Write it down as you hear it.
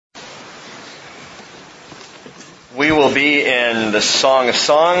We will be in the Song of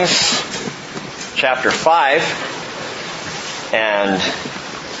Songs, chapter 5, and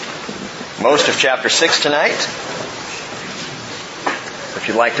most of chapter 6 tonight. If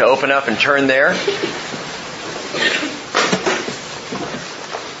you'd like to open up and turn there.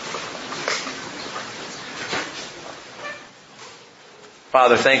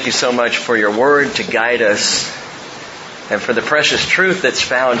 Father, thank you so much for your word to guide us and for the precious truth that's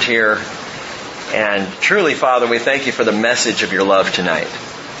found here. And truly, Father, we thank you for the message of your love tonight.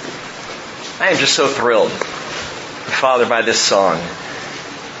 I am just so thrilled, Father, by this song.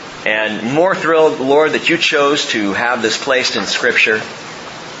 And more thrilled, Lord, that you chose to have this placed in Scripture.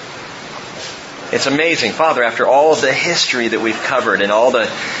 It's amazing, Father, after all of the history that we've covered and all the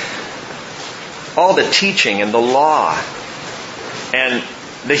teaching and the law and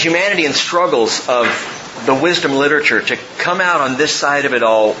the humanity and struggles of the wisdom literature, to come out on this side of it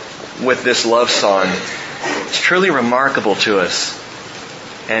all with this love song. It's truly remarkable to us.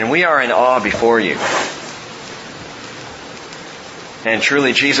 And we are in awe before you. And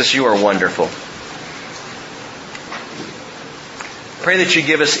truly, Jesus, you are wonderful. Pray that you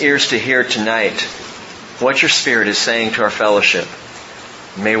give us ears to hear tonight what your Spirit is saying to our fellowship.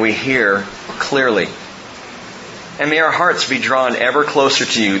 May we hear clearly. And may our hearts be drawn ever closer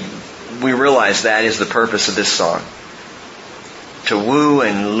to you. We realize that is the purpose of this song. To woo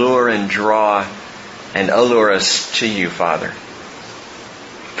and lure and draw and allure us to you, Father.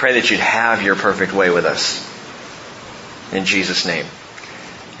 Pray that you'd have your perfect way with us. In Jesus' name,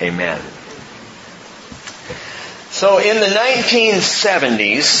 amen. So in the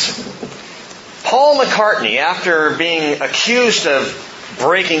 1970s, Paul McCartney, after being accused of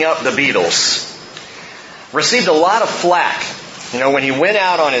breaking up the Beatles, received a lot of flack. When he went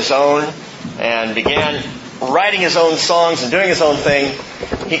out on his own and began writing his own songs and doing his own thing,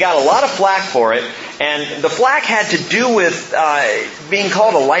 he got a lot of flack for it. And the flack had to do with being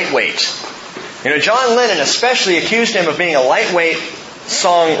called a lightweight. John Lennon especially accused him of being a lightweight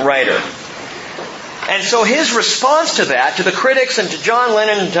songwriter. And so his response to that, to the critics and to John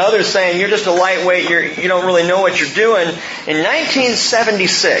Lennon and to others saying, you're just a lightweight, you don't really know what you're doing, in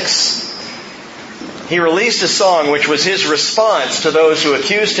 1976, he released a song which was his response to those who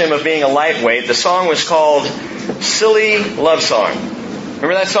accused him of being a lightweight. The song was called Silly Love Song.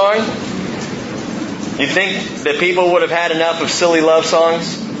 Remember that song? You think that people would have had enough of silly love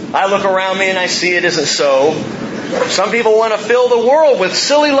songs? I look around me and I see it isn't so. Some people want to fill the world with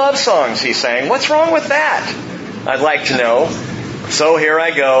silly love songs, he's saying. What's wrong with that? I'd like to know. So here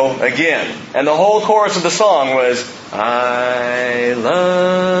I go again. And the whole chorus of the song was, I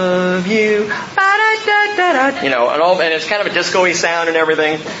love you. And it's kind of a disco-y sound and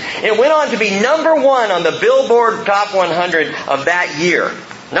everything. It went on to be number one on the Billboard Top 100 of that year.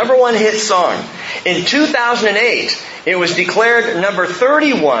 Number one hit song. In 2008, it was declared number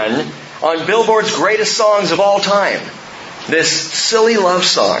 31 on Billboard's greatest songs of all time. This silly love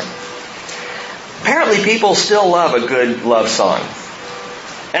song. Apparently people still love a good love song.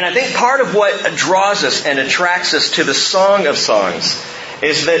 And I think part of what draws us and attracts us to the Song of Songs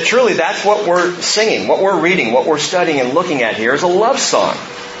is that truly that's what we're singing, what we're reading, what we're studying and looking at here is a love song.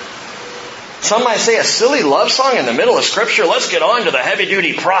 Some might say a silly love song in the middle of Scripture. Let's get on to the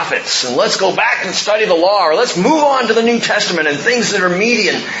heavy-duty prophets and let's go back and study the law, or let's move on to the New Testament and things that are meaty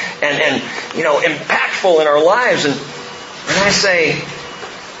and impactful in our lives. And I say,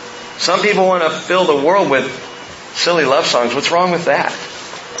 some people want to fill the world with silly love songs. What's wrong with that?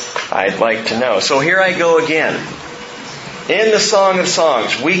 I'd like to know. So here I go again. In the Song of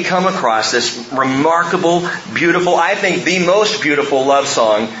Songs, we come across this remarkable, beautiful, I think the most beautiful love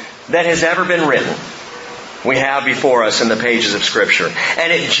song that has ever been written. We have before us in the pages of Scripture.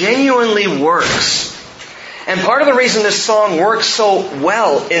 And it genuinely works. And part of the reason this song works so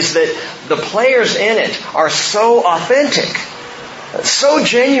well is that the players in it are so authentic, so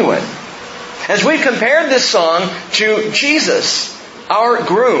genuine. As we've compared this song to Jesus, our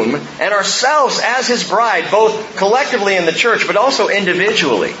groom, and ourselves as His bride, both collectively in the church, but also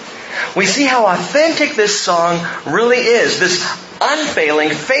individually, we see how authentic this song really is. This unfailing,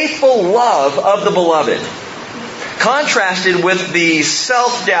 faithful love of the beloved, contrasted with the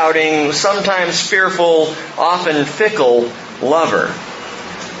self-doubting, sometimes fearful, often fickle lover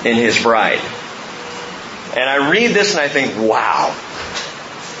in His bride. And I read this and I think, wow.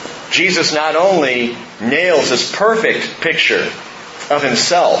 Jesus not only nails this perfect picture of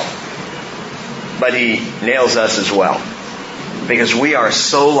Himself, but He nails us as well. Because we are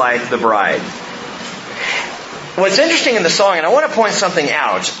so like the bride. What's interesting in the song, and I want to point something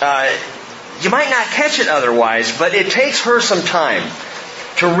out, you might not catch it otherwise, but it takes her some time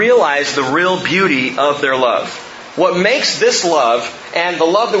to realize the real beauty of their love. what makes this love and the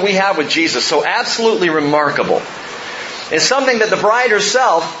love that we have with Jesus so absolutely remarkable is something that the bride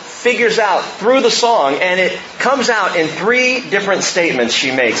herself figures out through the song, and it comes out in 3 different statements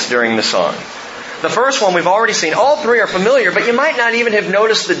she makes during the song. The first one we've already seen. All 3 are familiar, but you might not even have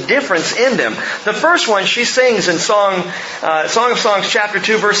noticed the difference in them. The first one she sings in Song of Songs chapter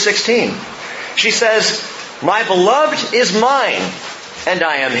 2 verse 16. She says, "My beloved is mine, and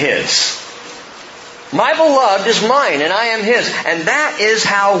I am His." My beloved is mine, and I am His. And that is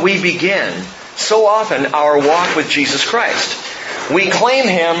how we begin so often our walk with Jesus Christ. We claim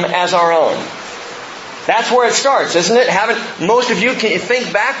Him as our own. That's where it starts, isn't it? Haven't most of you, can you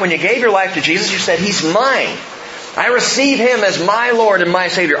think back when you gave your life to Jesus, you said, He's mine. I receive Him as my Lord and my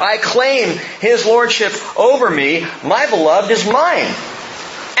Savior. I claim His Lordship over me. My beloved is mine,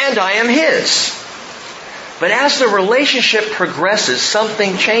 and I am His. But as the relationship progresses,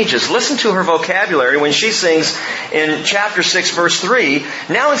 something changes. Listen to her vocabulary when she sings in chapter 6, verse 3.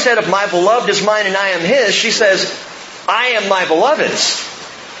 Now instead of "my beloved is mine and I am His," she says, "I am my beloved's,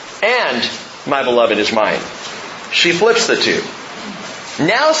 and my beloved is mine." She flips the two.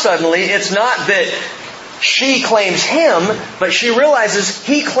 Now suddenly it's not that she claims Him, but she realizes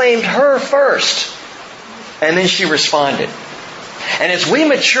He claimed her first. And then she responded. And as we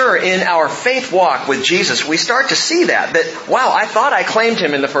mature in our faith walk with Jesus, we start to see that, wow, I thought I claimed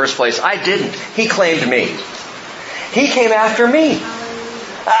Him in the first place. I didn't. He claimed me. He came after me.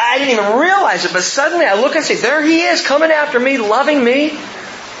 I didn't even realize it, but suddenly I look and see, there He is, coming after me, loving me.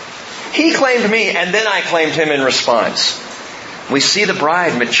 He claimed me, and then I claimed Him in response. We see the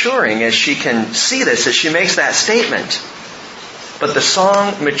bride maturing as she can see this, as she makes that statement. But the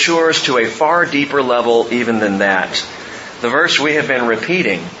song matures to a far deeper level even than that. The verse we have been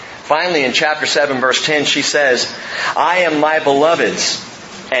repeating. Finally, in chapter 7, verse 10, she says, "I am my beloved's,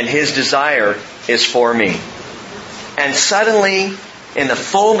 and His desire is for me." And suddenly, in the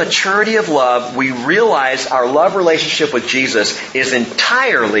full maturity of love, we realize our love relationship with Jesus is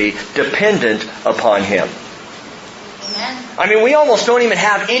entirely dependent upon Him. Amen. I mean, we almost don't even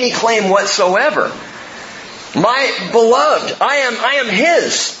have any claim whatsoever. My beloved, I am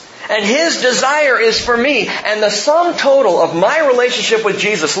His. And His desire is for me. And the sum total of my relationship with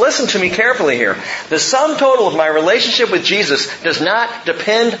Jesus, listen to me carefully here. The sum total of my relationship with Jesus does not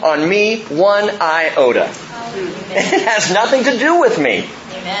depend on me one iota. It has nothing to do with me.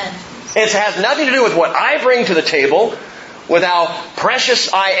 Amen. It has nothing to do with what I bring to the table, with how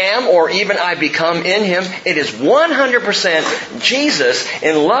precious I am or even I become in Him. It is 100% Jesus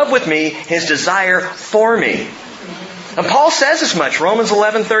in love with me, His desire for me. And Paul says as much, Romans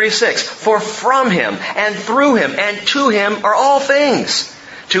 11:36, "For from Him and through Him and to Him are all things.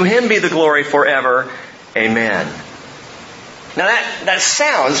 To Him be the glory forever. Amen." Now that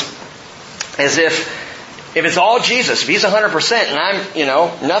sounds as if it's all Jesus, if He's 100% and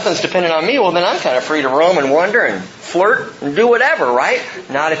I'm, nothing's dependent on me, well then I'm kind of free to roam and wander and flirt and do whatever, right?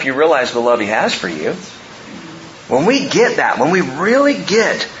 Not if you realize the love He has for you. When we get that, when we really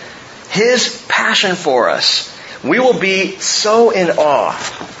get His passion for us, we will be so in awe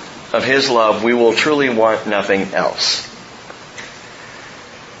of His love, we will truly want nothing else.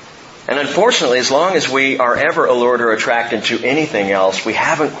 And unfortunately, as long as we are ever allured or attracted to anything else, we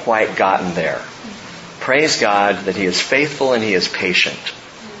haven't quite gotten there. Praise God that He is faithful and He is patient.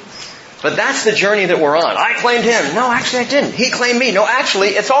 But that's the journey that we're on. I claimed Him. No, actually I didn't. He claimed me. No, actually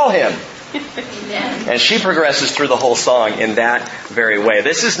it's all Him. And she progresses through the whole song in that very way.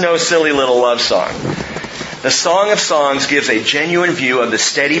 This is no silly little love song. The Song of Songs gives a genuine view of the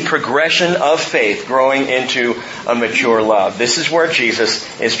steady progression of faith growing into a mature love. This is where Jesus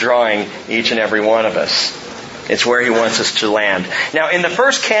is drawing each and every one of us. It's where He wants us to land. Now, in the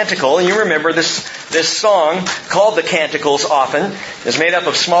first canticle, and you remember this song, called the Canticles often, is made up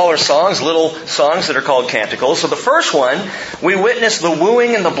of smaller songs, little songs that are called canticles. So the first one, we witness the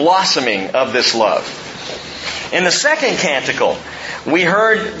wooing and the blossoming of this love. In the second canticle, we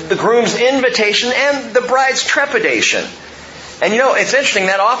heard the groom's invitation and the bride's trepidation. And it's interesting,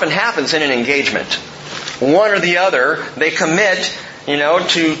 that often happens in an engagement. One or the other, they commit,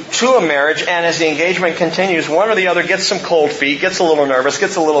 to a marriage, and as the engagement continues, one or the other gets some cold feet, gets a little nervous,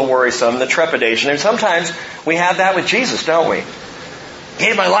 gets a little worrisome, the trepidation. And sometimes we have that with Jesus, don't we?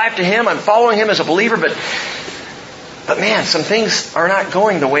 Gave my life to Him, I'm following Him as a believer, but man, some things are not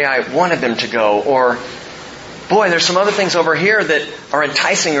going the way I wanted them to go, or boy, there's some other things over here that are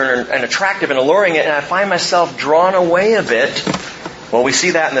enticing and attractive and alluring, and I find myself drawn away a bit. Well, we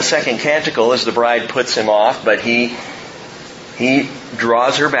see that in the second canticle as the bride puts him off, but he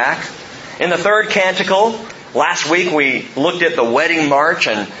draws her back. In the third canticle, last week we looked at the wedding march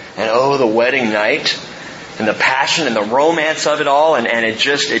and the wedding night. and the passion and the romance of it all, and it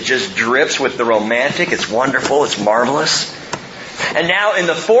just drips with the romantic. It's wonderful. It's marvelous. And now in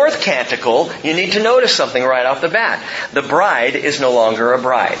the fourth canticle, you need to notice something right off the bat. The bride is no longer a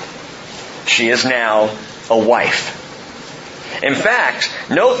bride. She is now a wife. In fact,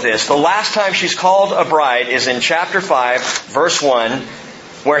 note this, the last time she's called a bride is in chapter 5, verse 1,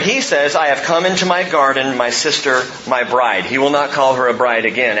 where he says, I have come into my garden, my sister, my bride. He will not call her a bride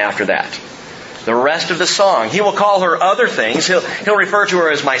again after that. The rest of the song, he will call her other things. He'll refer to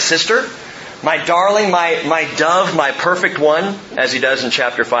her as my sister, my darling, my dove, my perfect one, as he does in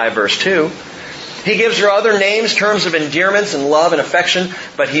chapter 5, verse 2. He gives her other names, terms of endearments and love and affection,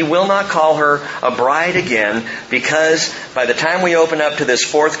 but he will not call her a bride again, because by the time we open up to this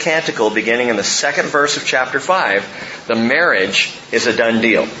fourth canticle, beginning in the second verse of chapter 5, the marriage is a done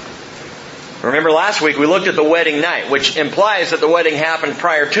deal. Remember last week we looked at the wedding night, which implies that the wedding happened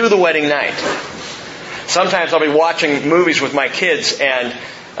prior to the wedding night. Sometimes I'll be watching movies with my kids and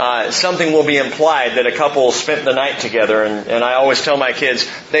something will be implied that a couple spent the night together, and I always tell my kids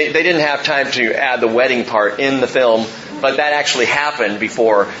they didn't have time to add the wedding part in the film, but that actually happened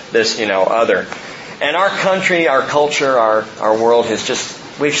before this, other. And our country, our culture, our world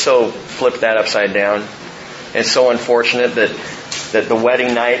we've so flipped that upside down. It's so unfortunate that the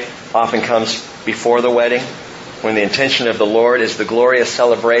wedding night often comes before the wedding, when the intention of the Lord is the glorious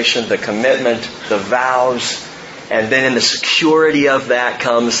celebration, the commitment, the vows, and then in the security of that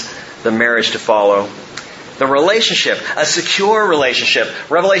comes the marriage to follow. The relationship, a secure relationship.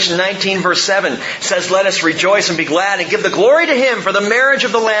 Revelation 19 verse 7 says, let us rejoice and be glad and give the glory to Him, for the marriage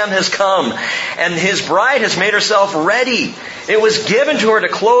of the Lamb has come, and His bride has made herself ready. It was given to her to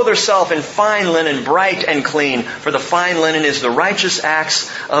clothe herself in fine linen, bright and clean, for the fine linen is the righteous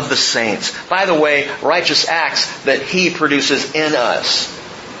acts of the saints. By the way, righteous acts that He produces in us,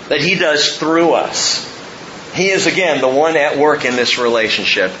 that He does through us. He is, again, the one at work in this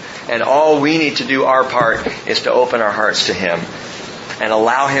relationship. And all we need to do our part is to open our hearts to Him and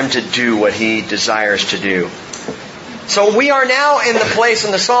allow Him to do what He desires to do. So we are now in the place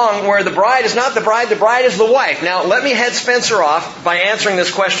in the song where the bride is not the bride is the wife. Now, let me head Spencer off by answering this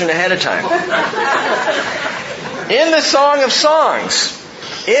question ahead of time. In the Song of Songs,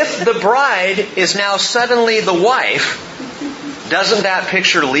 if the bride is now suddenly the wife, doesn't that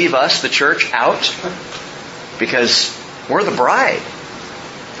picture leave us, the church, out? Because we're the bride.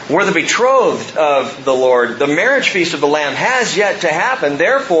 We're the betrothed of the Lord. The marriage feast of the Lamb has yet to happen.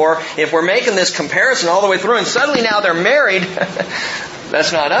 Therefore, if we're making this comparison all the way through and suddenly now they're married,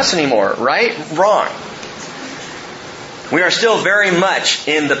 that's not us anymore, right? Wrong. We are still very much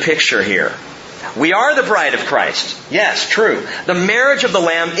in the picture here. We are the bride of Christ. Yes, true. The marriage of the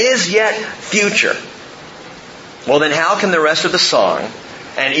Lamb is yet future. Well, then how can the rest of the song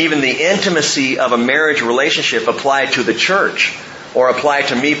and even the intimacy of a marriage relationship apply to the church or apply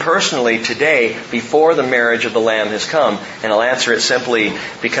to me personally today before the marriage of the Lamb has come? And I'll answer it simply,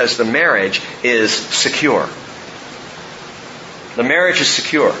 because the marriage is secure. The marriage is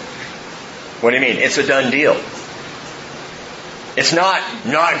secure. What do you mean? It's a done deal. It's not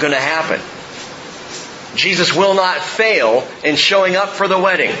going to happen. Jesus will not fail in showing up for the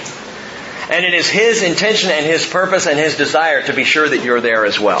wedding. And it is His intention and His purpose and His desire to be sure that you're there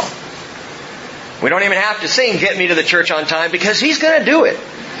as well. We don't even have to sing "Get Me to the Church on Time," because He's going to do it.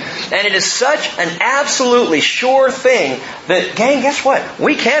 And it is such an absolutely sure thing that, gang, guess what?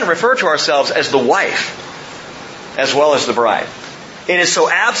 We can refer to ourselves as the wife as well as the bride. It is so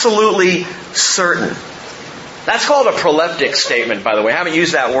absolutely certain. That's called a proleptic statement, by the way. I haven't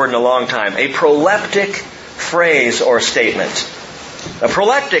used that word in a long time. A proleptic phrase or statement. A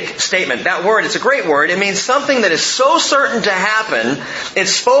proleptic statement, that word, it's a great word. It means something that is so certain to happen,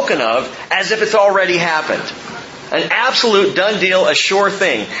 it's spoken of as if it's already happened. An absolute done deal, a sure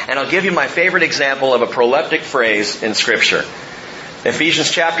thing. And I'll give you my favorite example of a proleptic phrase in Scripture.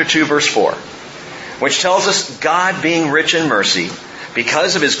 Ephesians chapter 2, verse 4, which tells us, God being rich in mercy,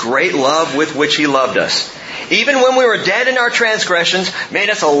 because of His great love with which He loved us, even when we were dead in our transgressions,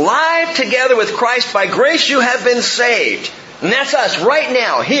 made us alive together with Christ. By grace you have been saved. And that's us right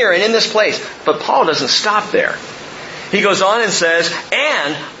now, here and in this place. But Paul doesn't stop there. He goes on and says,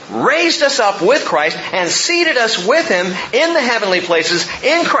 and raised us up with Christ and seated us with Him in the heavenly places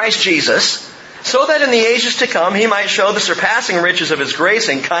in Christ Jesus, so that in the ages to come He might show the surpassing riches of His grace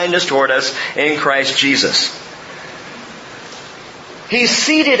and kindness toward us in Christ Jesus. He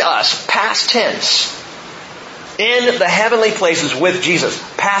seated us, past tense, in the heavenly places with Jesus.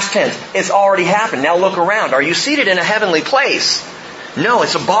 Past tense. It's already happened. Now look around. Are you seated in a heavenly place? No,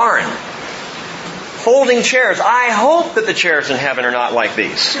 it's a barn. Folding chairs. I hope that the chairs in heaven are not like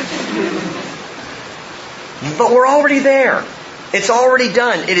these. But we're already there. It's already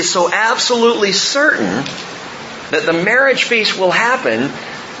done. It is so absolutely certain that the marriage feast will happen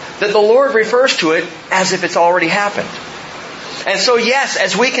that the Lord refers to it as if it's already happened. And so yes,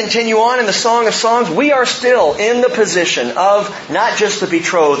 as we continue on in the Song of Songs, we are still in the position of not just the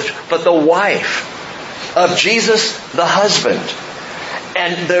betrothed, but the wife of Jesus, the husband.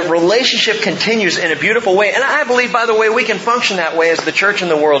 And the relationship continues in a beautiful way. And I believe, by the way, we can function that way as the church in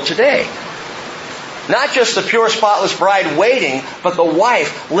the world today. Not just the pure, spotless bride waiting, but the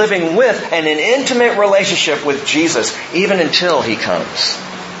wife living with and in intimate relationship with Jesus, even until He comes.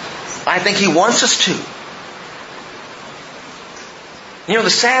 I think He wants us to. You know,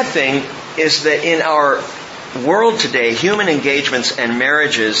 the sad thing is that in our world today, human engagements and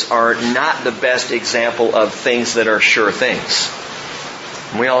marriages are not the best example of things that are sure things.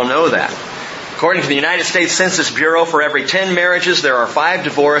 We all know that. According to the United States Census Bureau, for every 10 marriages, there are 5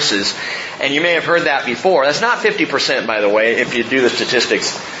 divorces. And you may have heard that before. That's not 50%, by the way, if you do the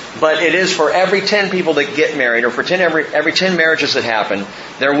statistics. But it is for every 10 people that get married, or for every 10 marriages that happen,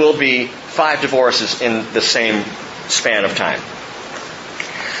 there will be 5 divorces in the same span of time.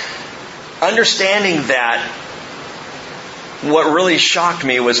 Understanding that, what really shocked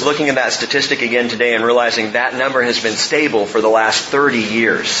me was looking at that statistic again today and realizing that number has been stable for the last 30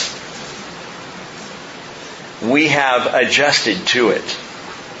 years. We have adjusted to it.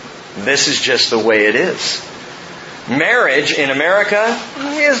 This is just the way it is. Marriage in America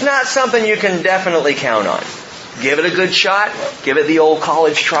is not something you can definitely count on. Give it a good shot, give it the old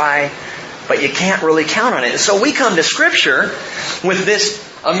college try, but you can't really count on it. So we come to Scripture with this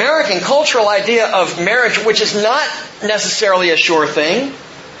American cultural idea of marriage, which is not necessarily a sure thing.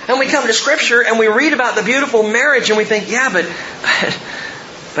 And we come to Scripture and we read about the beautiful marriage and we think, yeah,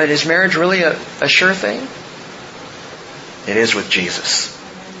 but is marriage really a sure thing? It is with Jesus,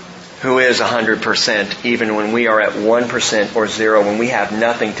 who is 100%, even when we are at 1% or 0, when we have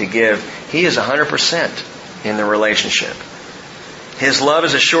nothing to give. He is 100% in the relationship. His love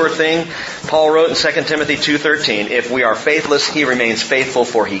is a sure thing. Paul wrote in 2 Timothy 2:13, if we are faithless, He remains faithful,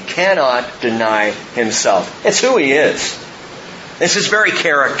 for He cannot deny Himself. It's who He is. It's His very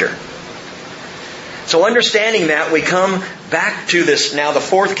character. So understanding that, we come back to this, now the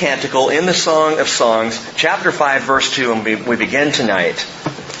 4th canticle in the Song of Songs, chapter 5, verse 2, and we begin tonight.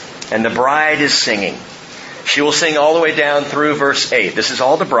 And the bride is singing. She will sing all the way down through verse 8. This is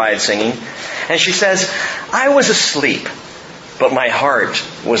all the bride singing. And she says, I was asleep, but my heart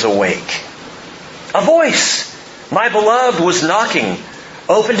was awake. A voice, my beloved, was knocking.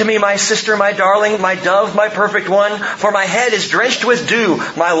 Open to me, my sister, my darling, my dove, my perfect one, for my head is drenched with dew,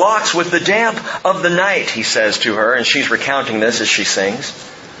 my locks with the damp of the night, he says to her, and she's recounting this as she sings.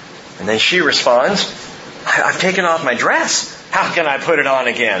 And then she responds, I've taken off my dress. How can I put it on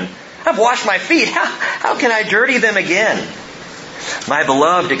again? I've washed my feet. How can I dirty them again? My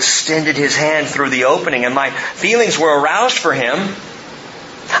beloved extended his hand through the opening, and my feelings were aroused for him.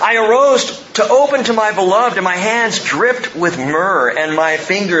 I arose to open to my beloved, and my hands dripped with myrrh, and my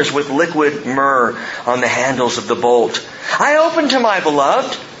fingers with liquid myrrh on the handles of the bolt. I opened to my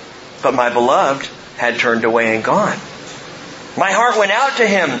beloved, but my beloved had turned away and gone. My heart went out to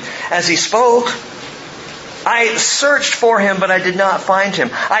him as he spoke. I searched for him, but I did not find him.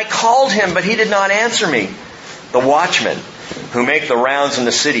 I called him, but he did not answer me. The watchmen who make the rounds in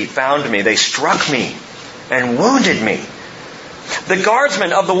the city found me. They struck me and wounded me. The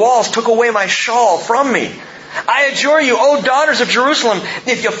guardsmen of the walls took away my shawl from me. I adjure you, O daughters of Jerusalem,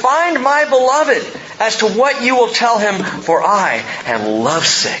 if you find my beloved, as to what you will tell him, for I am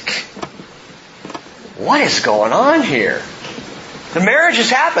lovesick. What is going on here? The marriage has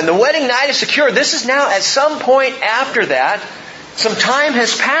happened. The wedding night is secure. This is now, at some point after that, some time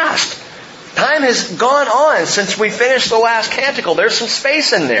has passed. Time has gone on since we finished the last canticle. There's some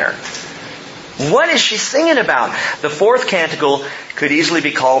space in there. What is she singing about? The 4th canticle could easily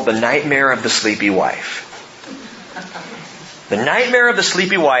be called the nightmare of the sleepy wife. The nightmare of the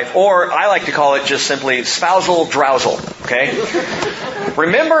sleepy wife, or I like to call it just simply spousal drowsel. Okay?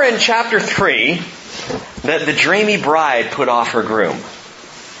 Remember in chapter 3 that the dreamy bride put off her groom.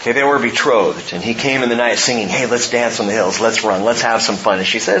 Okay, they were betrothed, and he came in the night singing, hey, let's dance on the hills, let's run, let's have some fun. And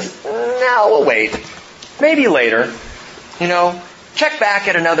she says, no, we'll wait. Maybe later. Check back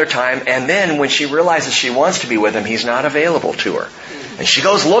at another time. And then when she realizes she wants to be with him, he's not available to her. And she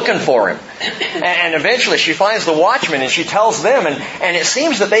goes looking for him. And eventually she finds the watchmen and she tells them. And it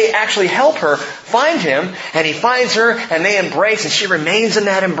seems that they actually help her find him. And he finds her and they embrace. And she remains in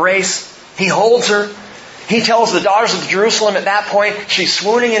that embrace. He holds her. He tells the daughters of Jerusalem at that point, she's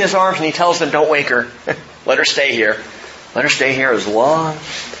swooning in his arms. And he tells them, don't wake her. Let her stay here. Let her stay here as long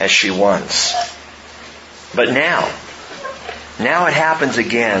as she wants. But now it happens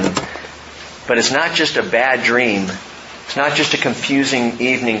again. But it's not just a bad dream. It's not just a confusing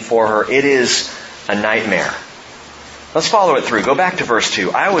evening for her. It is a nightmare. Let's follow it through. Go back to verse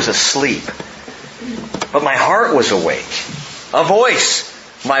 2. I was asleep, but my heart was awake. A voice,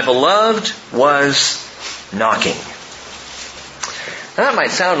 my beloved, was knocking. Now that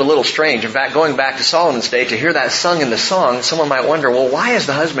might sound a little strange. In fact, going back to Solomon's day, to hear that sung in the song, someone might wonder, well, why is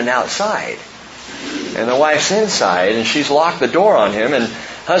the husband outside? And the wife's inside, and she's locked the door on him. And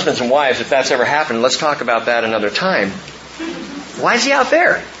husbands and wives, if that's ever happened, let's talk about that another time. Why is he out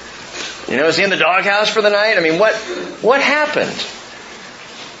there? Is he in the doghouse for the night? I mean, what happened?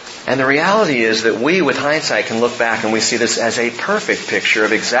 And the reality is that we, with hindsight, can look back and we see this as a perfect picture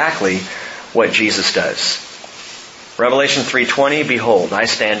of exactly what Jesus does. Revelation 3:20, behold, I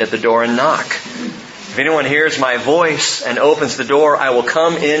stand at the door and knock. If anyone hears my voice and opens the door, I will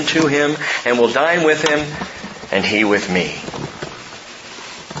come into him and will dine with him and he with me.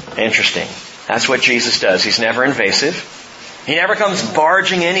 Interesting. That's what Jesus does. He's never invasive. He never comes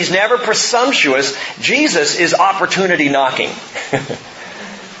barging in. He's never presumptuous. Jesus is opportunity knocking.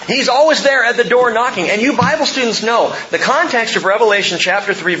 He's always there at the door knocking. And you Bible students know, the context of Revelation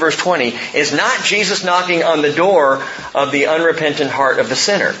chapter 3 verse 20 is not Jesus knocking on the door of the unrepentant heart of the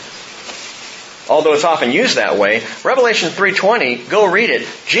sinner. Although it's often used that way. Revelation 3:20, go read it.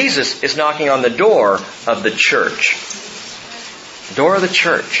 Jesus is knocking on the door of the church. Door of the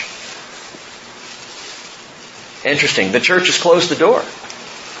church. Interesting. The church has closed the door.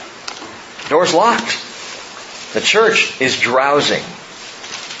 Door's locked. The church is drowsing.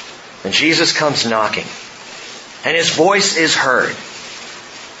 And Jesus comes knocking. And His voice is heard.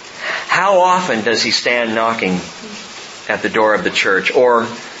 How often does He stand knocking at the door of the church? Or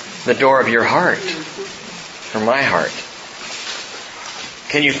the door of your heart? Or my heart?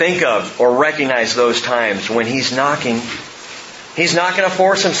 Can you think of or recognize those times when He's knocking? He's not going to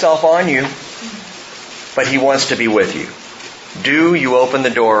force Himself on you, but He wants to be with you. Do you open the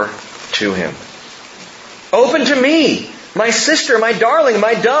door to Him? Open to me, my sister, my darling,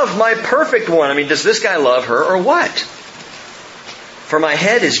 my dove, my perfect one. I mean, does this guy love her or what? For my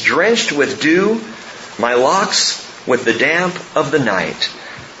head is drenched with dew, my locks with the damp of the night.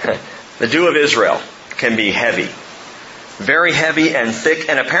 The dew of Israel can be heavy. Very heavy and thick.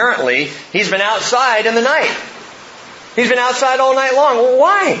 And apparently, he's been outside in the night. He's been outside all night long. Well,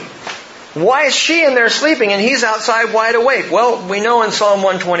 why? Why is she in there sleeping and he's outside wide awake? Well, we know in Psalm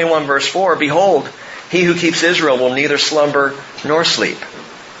 121 verse 4, behold, He who keeps Israel will neither slumber nor sleep.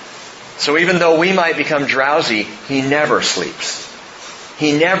 So even though we might become drowsy, He never sleeps.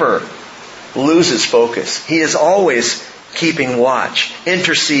 He never loses focus. He is always keeping watch,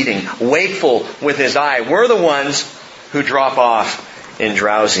 interceding, wakeful with His eye. We're the ones who drop off in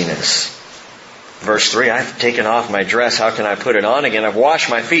drowsiness. Verse 3, I've taken off my dress. How can I put it on again? I've washed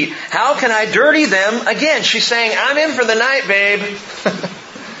my feet. How can I dirty them again? She's saying, I'm in for the night, babe.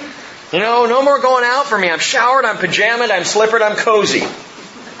 No more going out for me. I'm showered, I'm pajamaed, I'm slippered, I'm cozy.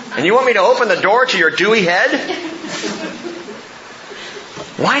 And you want me to open the door to your dewy head?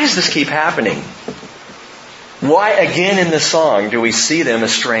 Why does this keep happening? Why again in the song do we see them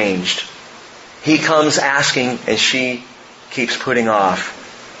estranged? He comes asking and she keeps putting off.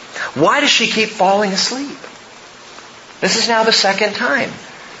 Why does she keep falling asleep? This is now the second time.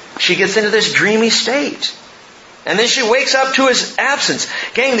 She gets into this dreamy state. And then she wakes up to His absence.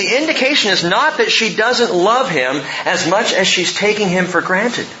 Gang, the indication is not that she doesn't love Him as much as she's taking Him for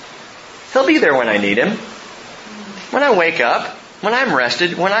granted. He'll be there when I need Him. When I wake up, when I'm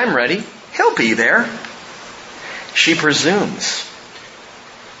rested, when I'm ready, He'll be there. She presumes.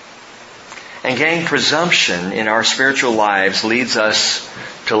 And gang, presumption in our spiritual lives leads us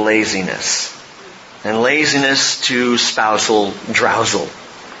to laziness. And laziness to spousal drowsel.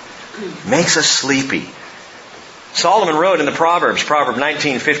 Makes us sleepy. Solomon wrote in the Proverbs, Proverb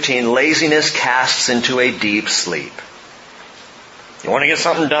 19:15, laziness casts into a deep sleep. You want to get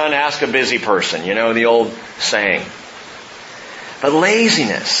something done, ask a busy person. You know the old saying. But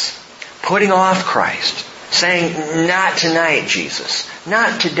laziness, putting off Christ, saying, not tonight, Jesus.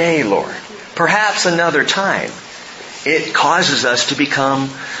 Not today, Lord. Perhaps another time. It causes us to become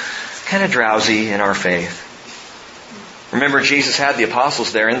kind of drowsy in our faith. Remember, Jesus had the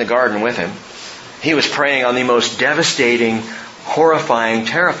apostles there in the garden with Him. He was praying on the most devastating, horrifying,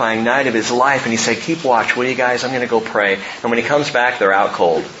 terrifying night of His life. And He said, keep watch, will you guys? I'm going to go pray. And when He comes back, they're out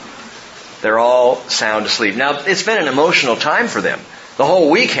cold. They're all sound asleep. Now, it's been an emotional time for them. The whole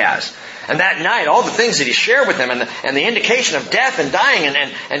week has. And that night, all the things that He shared with them and the indication of death and dying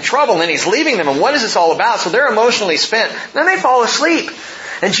and trouble, and then He's leaving them, and what is this all about? So they're emotionally spent. Then they fall asleep.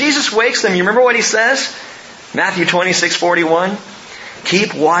 And Jesus wakes them. You remember what He says? Matthew 26:41.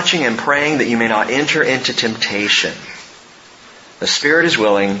 Keep watching and praying that you may not enter into temptation. The spirit is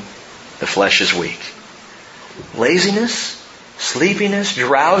willing, the flesh is weak. Laziness, sleepiness,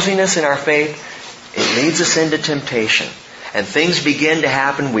 drowsiness in our faith, it leads us into temptation. And things begin to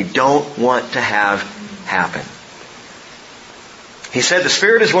happen we don't want to have happen. He said the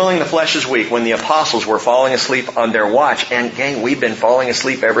spirit is willing, the flesh is weak when the apostles were falling asleep on their watch. And gang, we've been falling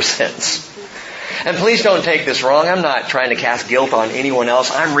asleep ever since. And please don't take this wrong. I'm not trying to cast guilt on anyone else.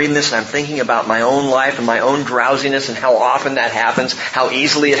 I'm reading this and I'm thinking about my own life and my own drowsiness and how often that happens, how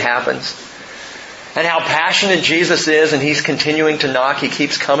easily it happens. And how passionate Jesus is, and He's continuing to knock. He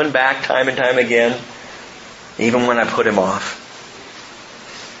keeps coming back time and time again, even when I put Him off.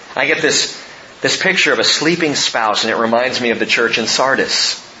 I get this picture of a sleeping spouse, and it reminds me of the church in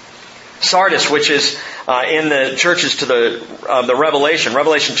Sardis. Sardis, which is in the churches to the Revelation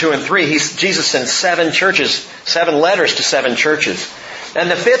 2 and 3, Jesus sends 7 letters to 7 churches.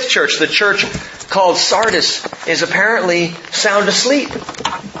 And the 5th church, the church called Sardis, is apparently sound asleep.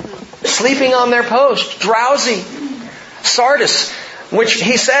 Sleeping on their post, drowsy. Sardis, which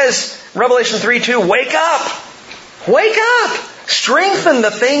he says, Revelation 3:2, wake up! Wake up! Strengthen the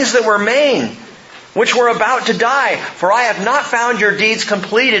things that were main, which were about to die. For I have not found your deeds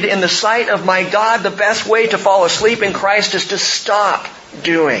completed in the sight of my God. The best way to fall asleep in Christ is to stop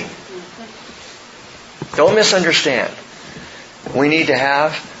doing. Don't misunderstand. We need to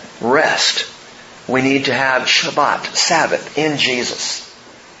have rest. We need to have Shabbat, Sabbath, in Jesus.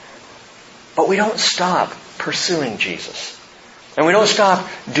 But we don't stop pursuing Jesus. And we don't stop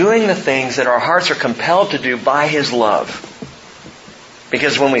doing the things that our hearts are compelled to do by His love.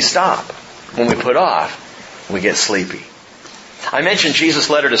 Because when we stop, when we put off, we get sleepy. I mentioned Jesus'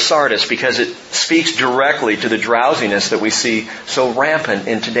 letter to Sardis because it speaks directly to the drowsiness that we see so rampant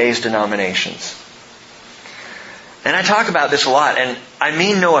in today's denominations. And I talk about this a lot, and I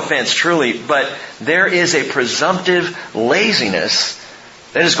mean no offense, truly, but there is a presumptive laziness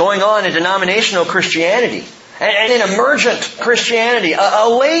that is going on in denominational Christianity and in emergent Christianity. A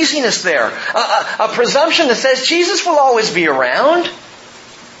laziness there. A presumption that says Jesus will always be around.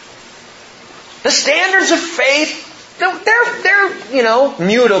 The standards of faith, they're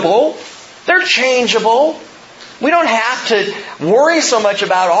mutable. They're changeable. We don't have to worry so much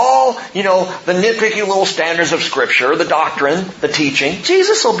about all, the nitpicky little standards of Scripture, the doctrine, the teaching.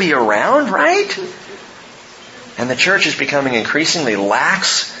 Jesus will be around, right? And the church is becoming increasingly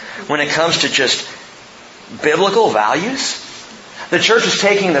lax when it comes to just biblical values. The church is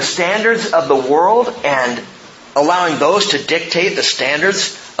taking the standards of the world and allowing those to dictate the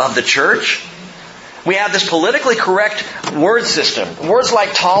standards of the church. We have this politically correct word system. Words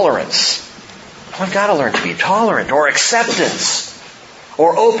like tolerance. We've got to learn to be tolerant, or acceptance,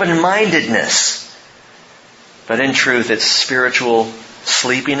 or open-mindedness. But in truth, it's spiritual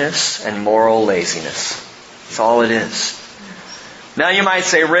sleepiness and moral laziness. That's all it is. Now you might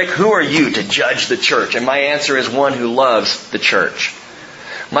say, Rick, who are you to judge the church? And my answer is one who loves the church.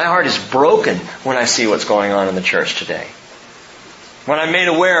 My heart is broken when I see what's going on in the church today. When I'm made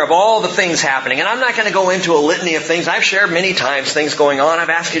aware of all the things happening, and I'm not going to go into a litany of things. I've shared many times things going on.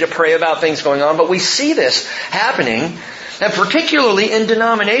 I've asked you to pray about things going on. But we see this happening, and particularly in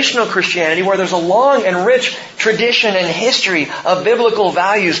denominational Christianity, where there's a long and rich tradition and history of biblical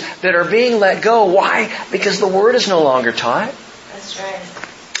values that are being let go. Why? Because the Word is no longer taught. That's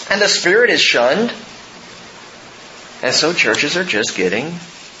right. And the Spirit is shunned. And so churches are just getting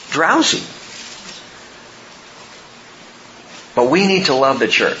drowsy. But we need to love the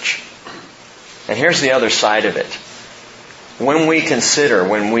church. And here's the other side of it. When we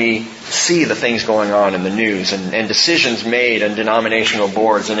see the things going on in the news and decisions made in denominational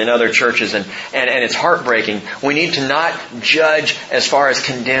boards and in other churches and it's heartbreaking, we need to not judge as far as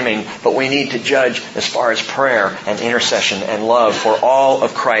condemning, but we need to judge as far as prayer and intercession and love for all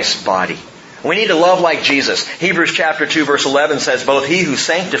of Christ's body. We need to love like Jesus. Hebrews chapter 2 verse 11 says, both He who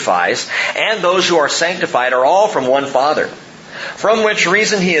sanctifies and those who are sanctified are all from one Father. From which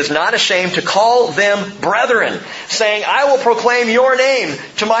reason He is not ashamed to call them brethren, saying, I will proclaim your name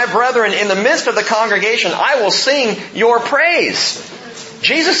to my brethren in the midst of the congregation. I will sing your praise.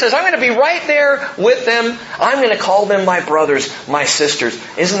 Jesus says, I'm going to be right there with them. I'm going to call them my brothers, my sisters.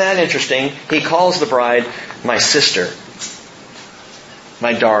 Isn't that interesting? He calls the bride my sister,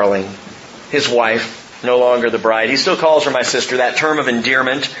 my darling, His wife, no longer the bride. He still calls her my sister, that term of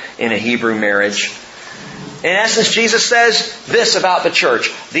endearment in a Hebrew marriage. In essence, Jesus says this about the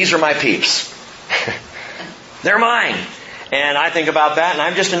church. These are my peeps. They're mine. And I think about that, and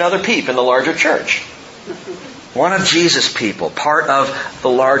I'm just another peep in the larger church. One of Jesus' people, part of the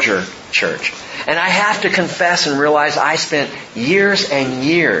larger church. And I have to confess and realize I spent years and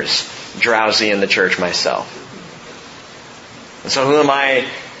years drowsy in the church myself. And so who am I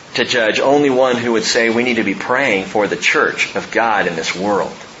to judge? Only one who would say we need to be praying for the church of God in this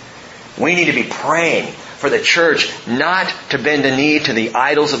world. We need to be praying for the church not to bend a knee to the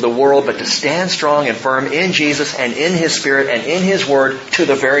idols of the world, but to stand strong and firm in Jesus and in His Spirit and in His Word to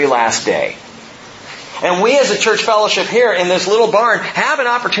the very last day. And we as a church fellowship here in this little barn have an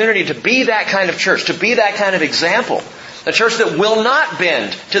opportunity to be that kind of church, to be that kind of example. A church that will not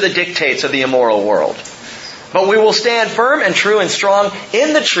bend to the dictates of the immoral world. But we will stand firm and true and strong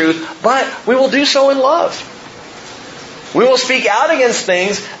in the truth, but we will do so in love. We will speak out against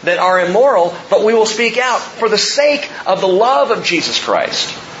things that are immoral, but we will speak out for the sake of the love of Jesus Christ.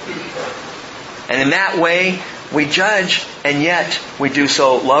 And in that way, we judge, and yet we do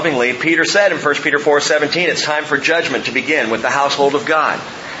so lovingly. Peter said in 1 Peter 4:17, it's time for judgment to begin with the household of God.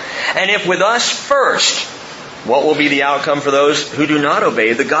 And if with us first, what will be the outcome for those who do not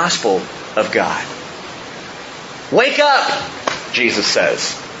obey the gospel of God? Wake up, Jesus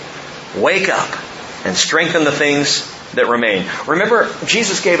says. Wake up and strengthen the things that remain. Remember,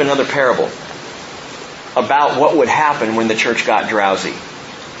 Jesus gave another parable about what would happen when the church got drowsy.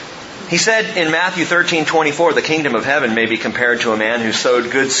 He said in Matthew 13:24, the kingdom of heaven may be compared to a man who sowed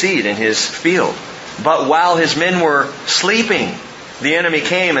good seed in his field. But while his men were sleeping, the enemy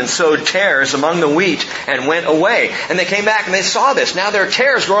came and sowed tares among the wheat and went away. And they came back and they saw this. Now there are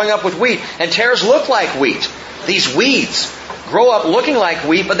tares growing up with wheat, and tares look like wheat. These weeds grow up looking like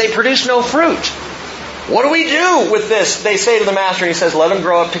wheat, but they produce no fruit. What do we do with this? They say to the master, and he says, let them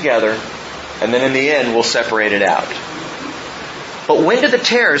grow up together, and then in the end we'll separate it out. But when do the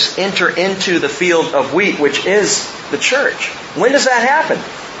tares enter into the field of wheat, which is the church? When does that happen?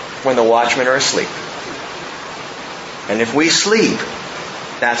 When the watchmen are asleep. And if we sleep,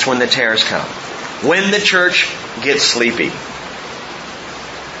 that's when the tares come. When the church gets sleepy.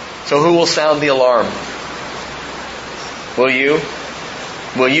 So who will sound the alarm? Will you?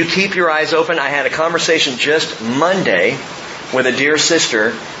 Will you keep your eyes open? I had a conversation just Monday with a dear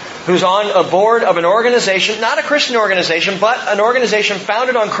sister who's on a board of an organization, not a Christian organization, but an organization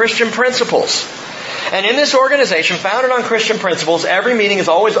founded on Christian principles. And in this organization, founded on Christian principles, every meeting is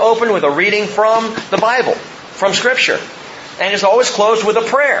always open with a reading from the Bible, from Scripture. And it's always closed with a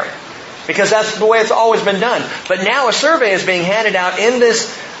prayer, because that's the way it's always been done. But now a survey is being handed out in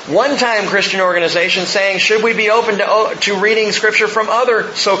this one-time Christian organization saying, should we be open to reading Scripture from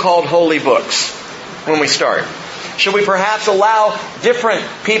other so-called holy books when we start? Should we perhaps allow different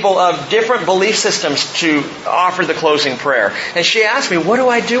people of different belief systems to offer the closing prayer? And she asked me, what do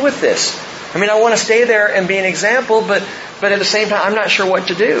I do with this? I mean, I want to stay there and be an example, but at the same time, I'm not sure what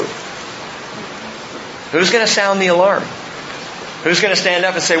to do. Who's going to sound the alarm? Who's going to stand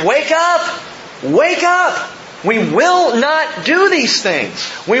up and say, wake up! Wake up! We will not do these things.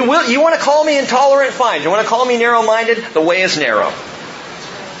 You want to call me intolerant? Fine. You want to call me narrow-minded? The way is narrow.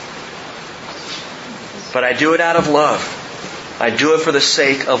 But I do it out of love. I do it for the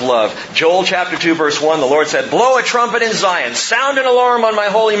sake of love. Joel chapter 2 verse 1, the Lord said, blow a trumpet in Zion, sound an alarm on my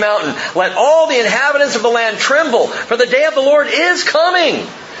holy mountain. Let all the inhabitants of the land tremble, for the day of the Lord is coming.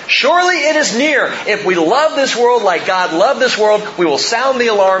 Surely it is near. If we love this world like God loved this world, we will sound the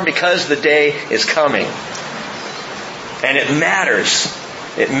alarm because the day is coming. And it matters.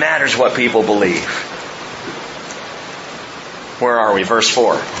 It matters what people believe. Where are we? Verse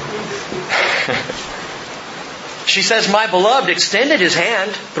 4. She says, my beloved extended his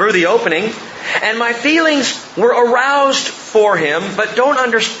hand through the opening, and my feelings were aroused for him. But don't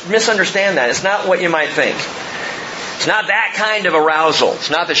misunderstand that. It's not what you might think. It's not that kind of arousal. It's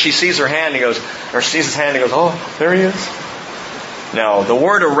not that she sees her hand and goes, or sees his hand and goes, oh, there he is. No, the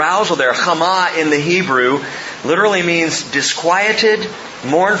word arousal there, chama in the Hebrew, literally means disquieted,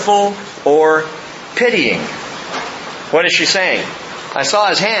 mournful, or pitying. What is she saying? I saw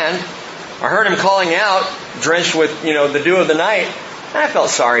his hand. I heard him calling out, drenched with, the dew of the night. And I felt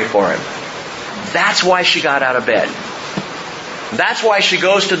sorry for him. That's why she got out of bed. That's why she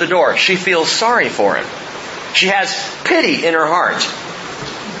goes to the door. She feels sorry for him. She has pity in her heart.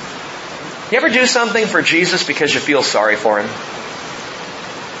 You ever do something for Jesus because you feel sorry for Him?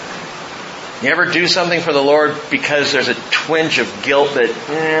 You ever do something for the Lord because there's a twinge of guilt that,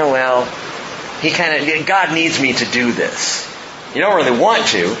 God needs me to do this. You don't really want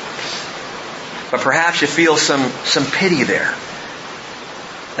to, but perhaps you feel some pity there.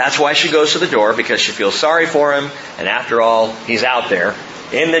 That's why she goes to the door, because she feels sorry for him, and after all, he's out there.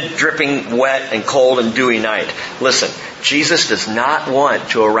 in the dripping wet and cold and dewy night. Listen, Jesus does not want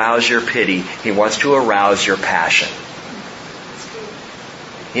to arouse your pity. He wants to arouse your passion.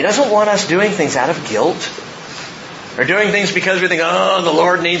 He doesn't want us doing things out of guilt or doing things because we think, oh, the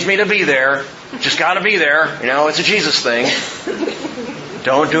Lord needs me to be there. Just got to be there. You know, it's a Jesus thing.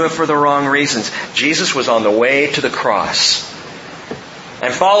 Don't do it for the wrong reasons. Jesus was on the way to the cross.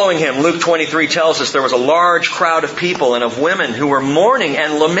 And following Him, Luke 23 tells us there was a large crowd of people and of women who were mourning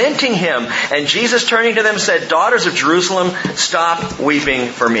and lamenting Him. And Jesus, turning to them, said, "Daughters of Jerusalem, stop weeping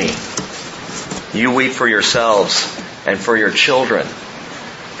for me. You weep for yourselves and for your children.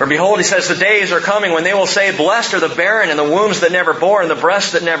 For behold," He says, "the days are coming when they will say, blessed are the barren and the wombs that never bore and the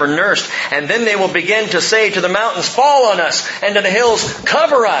breasts that never nursed. And then they will begin to say to the mountains, fall on us, and to the hills,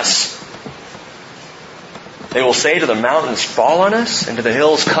 cover us." They will say to the mountains, fall on us, and to the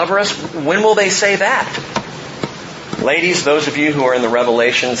hills, cover us. When will they say that? Ladies, those of you who are in the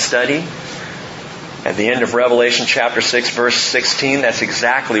Revelation study, at the end of Revelation chapter 6, verse 16, that's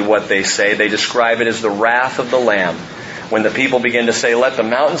exactly what they say. They describe it as the wrath of the Lamb. When the people begin to say, let the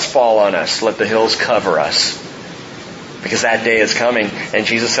mountains fall on us, let the hills cover us. Because that day is coming. And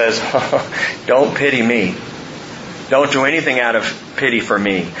Jesus says, don't pity me. Don't do anything out of pity for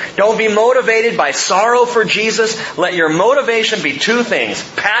me. Don't be motivated by sorrow for Jesus. Let your motivation be two things: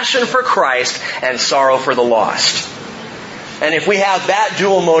 passion for Christ and sorrow for the lost. And if we have that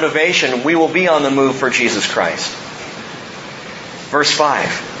dual motivation, we will be on the move for Jesus Christ. Verse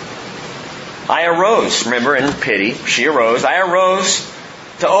 5. I arose, remember, in pity. She arose. I arose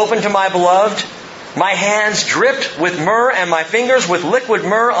to open to my beloved. My hands dripped with myrrh and my fingers with liquid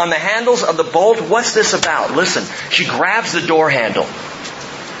myrrh on the handles of the bolt. What's this about? Listen, she grabs the door handle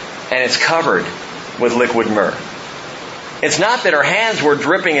and it's covered with liquid myrrh. It's not that her hands were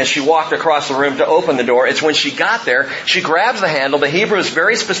dripping as she walked across the room to open the door. It's when she got there, she grabs the handle. The Hebrew is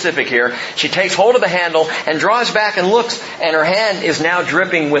very specific here. She takes hold of the handle and draws back and looks, and her hand is now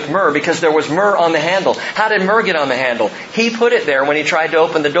dripping with myrrh because there was myrrh on the handle. How did myrrh get on the handle? He put it there when he tried to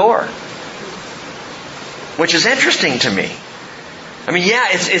open the door. Which is interesting to me. I mean, yeah,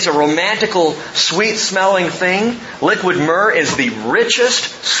 it's a romantical, sweet-smelling thing. Liquid myrrh is the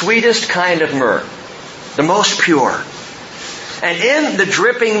richest, sweetest kind of myrrh. The most pure. And in the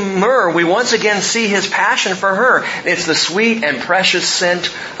dripping myrrh, we once again see His passion for her. It's the sweet and precious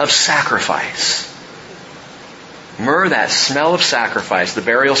scent of sacrifice. Myrrh, that smell of sacrifice, the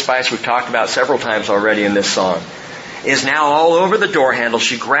burial spice we've talked about several times already in this song, is now all over the door handle.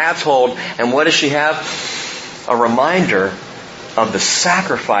 She grabs hold, and what does she have? A reminder of the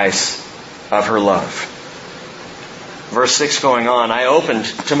sacrifice of her love. Verse 6 going on, I opened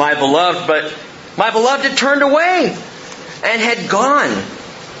to my beloved, but my beloved had turned away and had gone.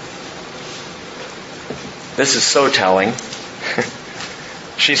 This is so telling.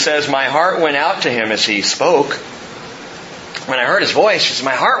 She says, my heart went out to him as he spoke. When I heard his voice, she says,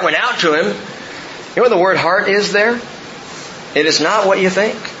 my heart went out to him. You know what the word heart is there? It is not what you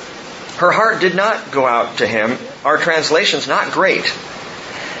think. Her heart did not go out to him. Our translation's not great.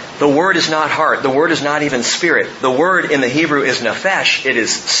 The word is not heart. The word is not even spirit. The word in the Hebrew is nephesh. It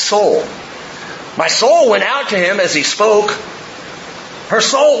is soul. My soul went out to him as he spoke. Her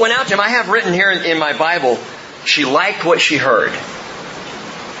soul went out to him. I have written here in my Bible, she liked what she heard.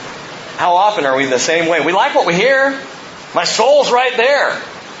 How often are we the same way? We like what we hear. My soul's right there.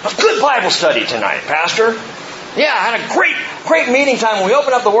 It was a good Bible study tonight, Pastor. Yeah, I had a great meeting time when we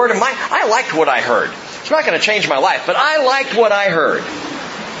opened up the Word, and I liked what I heard. It's not going to change my life, but I liked what I heard.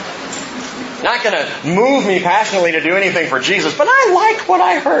 Not going to move me passionately to do anything for Jesus, but I liked what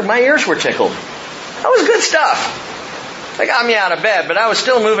I heard. My ears were tickled. That was good stuff. They got me out of bed, but I was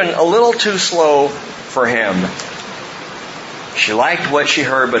still moving a little too slow for Him. She liked what she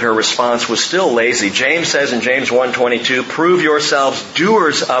heard, but her response was still lazy. James says in James 1:22, prove yourselves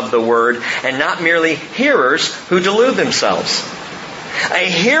doers of the word and not merely hearers who delude themselves. A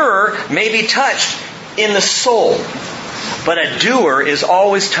hearer may be touched in the soul, but a doer is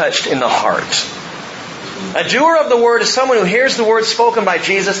always touched in the heart. A doer of the word is someone who hears the word spoken by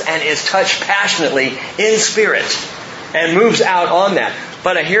Jesus and is touched passionately in spirit and moves out on that.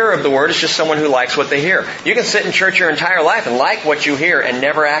 But a hearer of the word is just someone who likes what they hear. You can sit in church your entire life and like what you hear and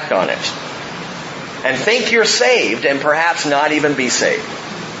never act on it. And think you're saved and perhaps not even be saved.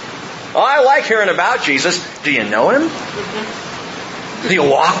 Oh, I like hearing about Jesus. Do you know Him? Do you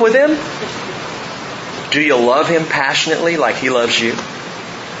walk with Him? Do you love Him passionately like He loves you?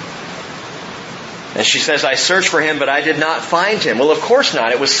 And she says, I searched for Him, but I did not find Him. Well, of course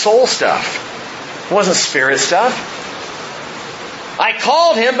not. It was soul stuff. It wasn't spirit stuff. I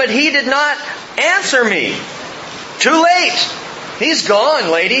called Him, but He did not answer me. Too late. He's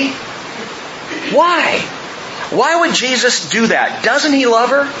gone, lady. Why? Why would Jesus do that? Doesn't He love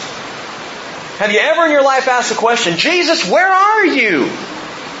her? Have you ever in your life asked the question, Jesus, where are you?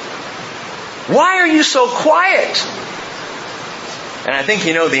 Why are you so quiet? And I think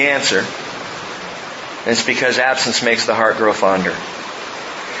you know the answer. It's because absence makes the heart grow fonder.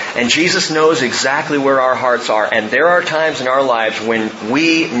 And Jesus knows exactly where our hearts are. And there are times in our lives when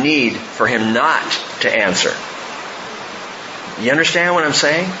we need for Him not to answer. You understand what I'm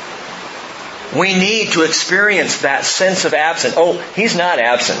saying? We need to experience that sense of absence. Oh, He's not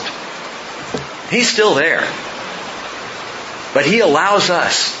absent. He's still there. But He allows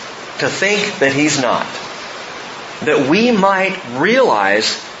us to think that He's not. That we might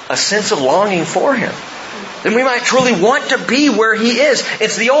realize a sense of longing for Him. Then we might truly want to be where He is.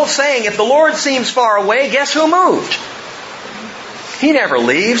 It's the old saying, if the Lord seems far away, guess who moved? He never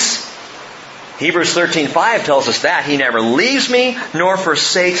leaves. Hebrews 13:5 tells us that. He never leaves me nor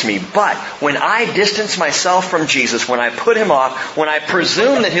forsakes me. But when I distance myself from Jesus, when I put Him off, when I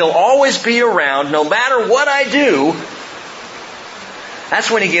presume that He'll always be around no matter what I do, that's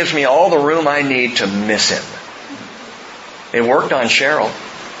when He gives me all the room I need to miss Him. It worked on Cheryl.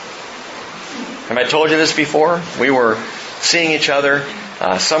 Have I told you this before? We were seeing each other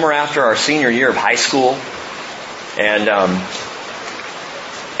summer after our senior year of high school.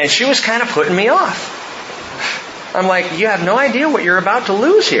 And she was kind of putting me off. I'm like, you have no idea what you're about to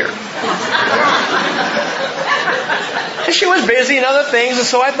lose here. And she was busy and other things, and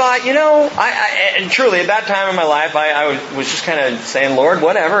so I thought, and truly at that time in my life, I was just kind of saying, Lord,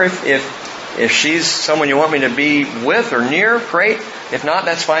 whatever, if she's someone you want me to be with or near, great. If not,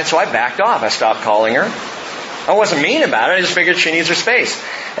 that's fine. So I backed off. I stopped calling her. I wasn't mean about it. I just figured she needs her space.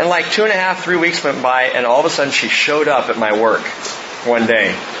 And like 2.5, 3 weeks went by, and all of a sudden she showed up at my work one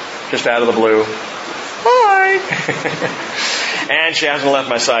day, just out of the blue. Hi! And she hasn't left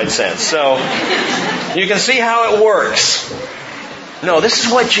my side since. So you can see how it works. No, this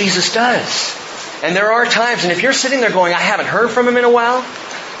is what Jesus does. And there are times, and if you're sitting there going, I haven't heard from Him in a while,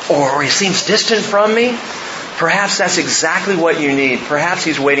 or He seems distant from me, perhaps that's exactly what you need. Perhaps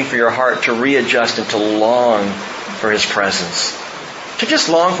He's waiting for your heart to readjust and to long for His presence. To just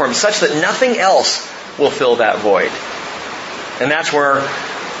long for Him, such that nothing else will fill that void. And that's where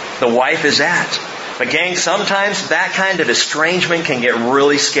the wife is at. But gang, sometimes that kind of estrangement can get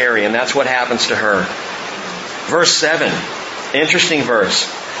really scary, and that's what happens to her. Verse 7, interesting verse.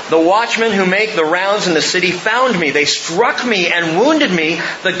 The watchmen who make the rounds in the city found me. They struck me and wounded me.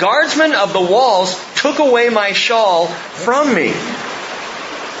 The guardsmen of the walls took away my shawl from me.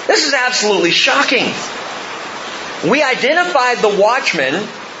 This is absolutely shocking. We identified the watchmen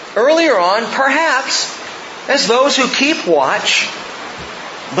earlier on, perhaps, as those who keep watch,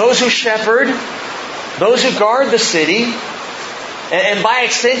 those who shepherd, those who guard the city, and by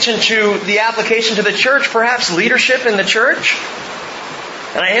extension to the application to the church, perhaps leadership in the church.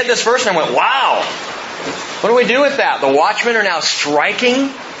 And I hit this verse and I went, wow! What do we do with that? The watchmen are now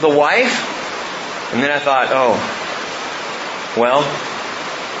striking the wife? And then I thought, oh, well,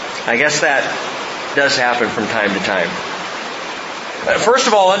 I guess that does happen from time to time. First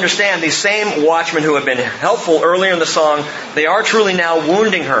of all, understand these same watchmen who have been helpful earlier in the song, they are truly now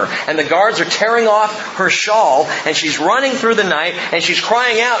wounding her. And the guards are tearing off her shawl, and she's running through the night, and she's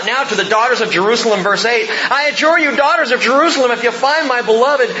crying out now to the daughters of Jerusalem, verse 8, I adjure you, daughters of Jerusalem, if you find my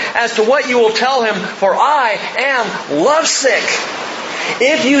beloved, as to what you will tell him, for I am lovesick.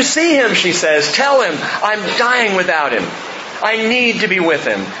 If you see him, she says, tell him, I'm dying without him. I need to be with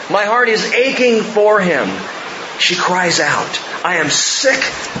him. My heart is aching for him. She cries out, I am sick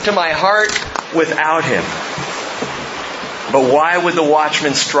to my heart without him. But why would the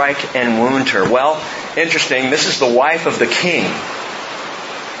watchman strike and wound her? Well, interesting, this is the wife of the king.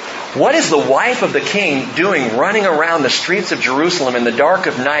 What is the wife of the king doing running around the streets of Jerusalem in the dark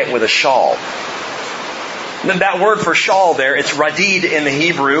of night with a shawl? That word for shawl there, it's radid in the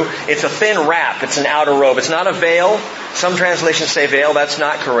Hebrew. It's a thin wrap. It's an outer robe. It's not a veil. Some translations say veil. That's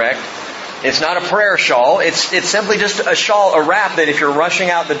not correct. It's not a prayer shawl. It's simply just a shawl, a wrap that if you're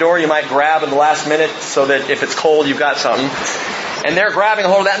rushing out the door, you might grab in the last minute so that if it's cold, you've got something. And they're grabbing a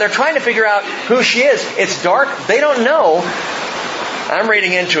hold of that and they're trying to figure out who she is. It's dark. They don't know. I'm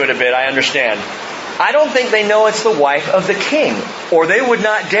reading into it a bit. I understand. I don't think they know it's the wife of the king, or they would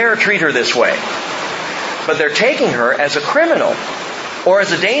not dare treat her this way. But they're taking her as a criminal, or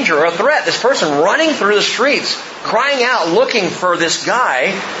as a danger, or a threat. This person running through the streets, crying out, looking for this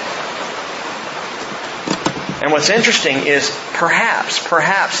guy. And what's interesting is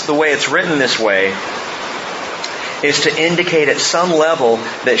perhaps the way it's written this way is to indicate at some level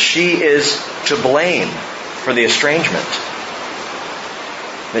that she is to blame for the estrangement.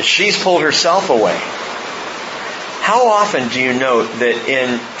 that she's pulled herself away. How often do you note that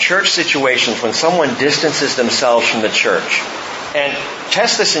in church situations when someone distances themselves from the church, and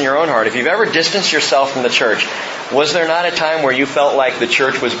test this in your own heart, if you've ever distanced yourself from the church, was there not a time where you felt like the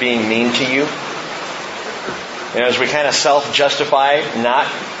church was being mean to you? As we kind of self-justify not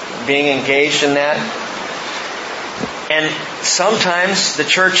being engaged in that. And sometimes the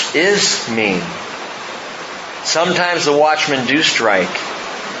church is mean. Sometimes the watchmen do strike.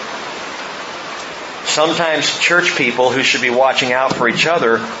 Sometimes church people who should be watching out for each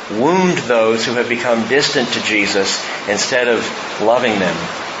other wound those who have become distant to Jesus instead of loving them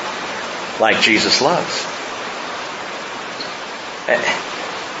like Jesus loves.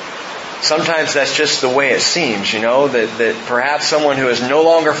 Sometimes that's just the way it seems, that perhaps someone who is no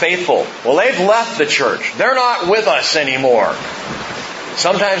longer faithful, well, they've left the church. They're not with us anymore.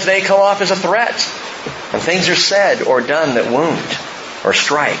 Sometimes they come off as a threat, and things are said or done that wound or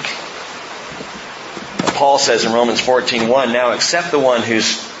strike. Paul says in Romans 14:1, now accept the one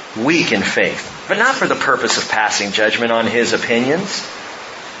who's weak in faith, but not for the purpose of passing judgment on his opinions.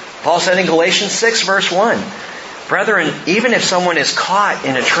 Paul said in Galatians 6 verse 1, brethren, even if someone is caught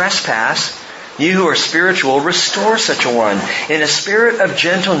in a trespass, you who are spiritual, restore such a one in a spirit of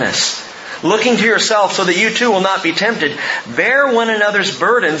gentleness, looking to yourself so that you too will not be tempted. Bear one another's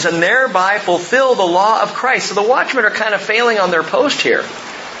burdens and thereby fulfill the law of Christ. So the watchmen are kind of failing on their post here.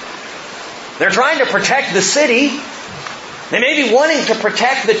 They're trying to protect the city. They may be wanting to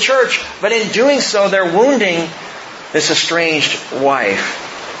protect the church, but in doing so, they're wounding this estranged wife.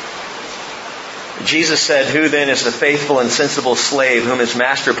 Jesus said, who then is the faithful and sensible slave whom his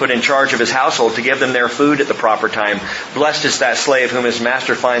master put in charge of his household to give them their food at the proper time? Blessed is that slave whom his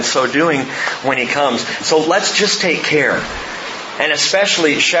master finds so doing when he comes. So let's just take care. And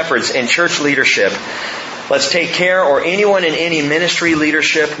especially shepherds and church leadership. Let's take care, or anyone in any ministry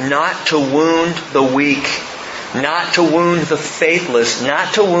leadership, not to wound the weak, not to wound the faithless,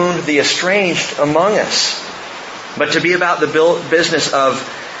 not to wound the estranged among us, but to be about the business of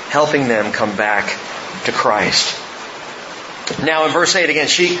helping them come back to Christ. Now in verse 8 again,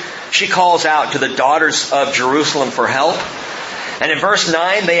 she calls out to the daughters of Jerusalem for help. And in verse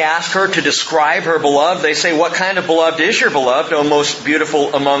 9, they ask her to describe her beloved. They say, what kind of beloved is your beloved, O most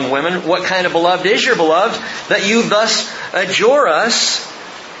beautiful among women? What kind of beloved is your beloved that you thus adjure us?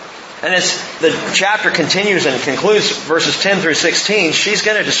 And as the chapter continues and concludes, verses 10 through 16, she's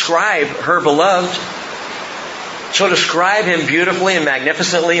going to describe her beloved. She'll describe him beautifully and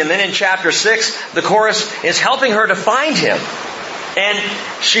magnificently. And then in chapter 6, the chorus is helping her to find him. And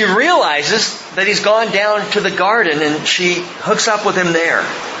she realizes that he's gone down to the garden, and she hooks up with him there.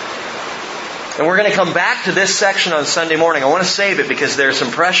 And we're going to come back to this section on Sunday morning. I want to save it because there's some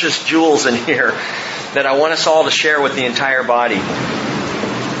precious jewels in here that I want us all to share with the entire body.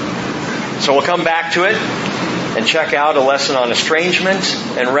 So we'll come back to it and check out a lesson on estrangement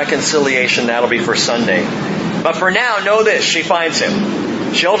and reconciliation. That'll be for Sunday. But for now, know this. She finds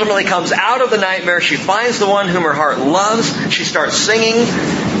him. She ultimately comes out of the nightmare. She finds the one whom her heart loves. She starts singing.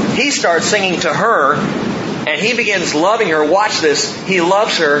 He starts singing to her. And he begins loving her. Watch this. He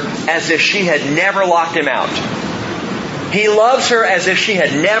loves her as if she had never locked him out. He loves her as if she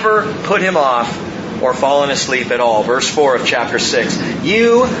had never put him off or fallen asleep at all. Verse 4 of chapter 6.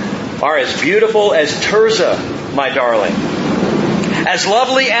 You are as beautiful as Tirzah, my darling. As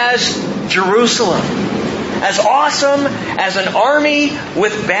lovely as Jerusalem. As awesome as an army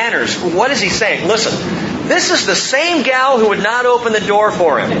with banners. What is he saying? Listen, this is the same gal who would not open the door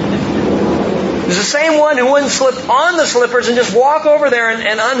for him. It's the same one who wouldn't slip on the slippers and just walk over there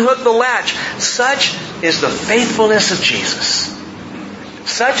and unhook the latch. Such is the faithfulness of Jesus.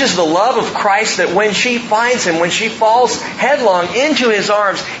 Such is the love of Christ that when she finds him, when she falls headlong into his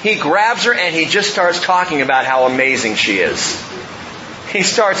arms, he grabs her and he just starts talking about how amazing she is. He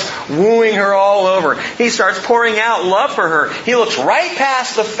starts wooing her all over. He starts pouring out love for her. He looks right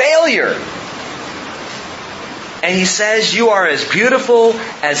past the failure. And he says, you are as beautiful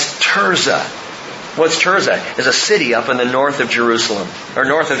as Tirzah. What's Tirzah? It's a city up in the north of Jerusalem, or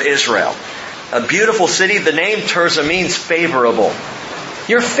north of Israel. A beautiful city. The name Tirzah means favorable.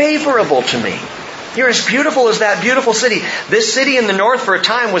 You're favorable to me. You're as beautiful as that beautiful city. This city in the north for a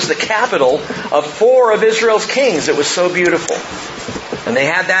time was the capital of 4 of Israel's kings. It was so beautiful. And they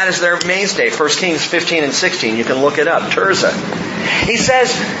had that as their mainstay. 1 Kings 15 and 16. You can look it up. Tirzah. He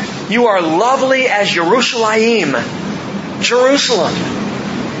says, you are lovely as Yerushalayim. Jerusalem.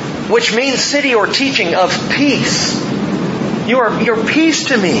 Which means city or teaching of peace. You're peace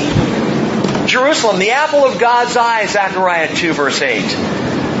to me. Jerusalem, the apple of God's eye, Zechariah 2 verse 8.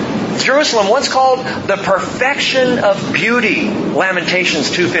 Jerusalem, once called the perfection of beauty, Lamentations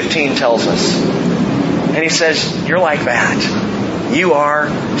 2:15 tells us. And he says, you're like that. You are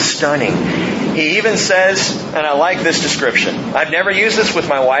stunning. He even says, and I like this description. I've never used this with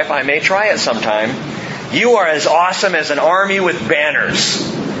my wife. I may try it sometime. You are as awesome as an army with banners.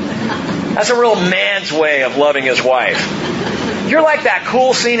 That's a real man's way of loving his wife. You're like that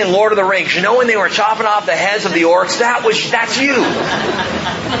cool scene in Lord of the Rings. You know when they were chopping off the heads of the orcs? That's you.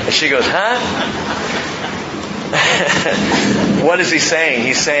 And she goes, huh? What is he saying?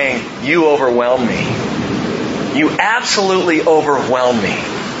 He's saying, you overwhelm me. You absolutely overwhelm me.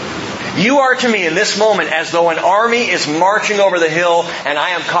 You are to me in this moment as though an army is marching over the hill and I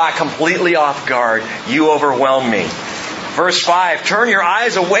am caught completely off guard. You overwhelm me. Verse 5, turn your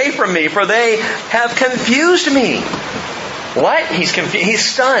eyes away from me, for they have confused me. What? He's confused. He's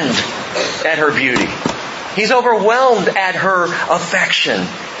stunned at her beauty. He's overwhelmed at her affection.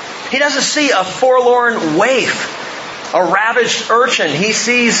 He doesn't see a forlorn waif, a ravaged urchin. He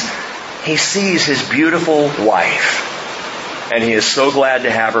sees his beautiful wife. And he is so glad to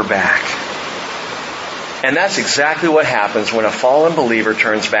have her back. And that's exactly what happens when a fallen believer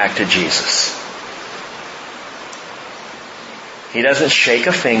turns back to Jesus. He doesn't shake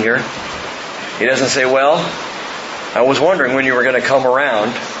a finger. He doesn't say, well, I was wondering when you were going to come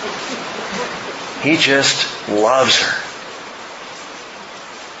around. He just loves her.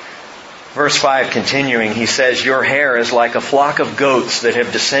 Verse 5 continuing, he says, your hair is like a flock of goats that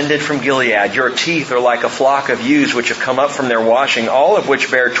have descended from Gilead. Your teeth are like a flock of ewes which have come up from their washing, all of which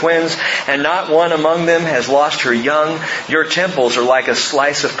bear twins, and not one among them has lost her young. Your temples are like a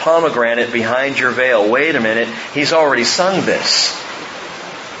slice of pomegranate behind your veil. Wait a minute, he's already sung this.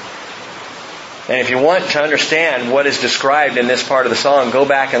 And if you want to understand what is described in this part of the song, go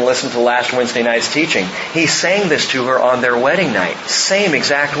back and listen to last Wednesday night's teaching. He sang this to her on their wedding night. Same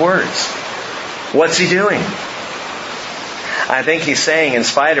exact words. What's he doing? I think he's saying, in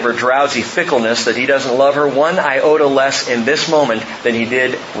spite of her drowsy fickleness, that he doesn't love her one iota less in this moment than he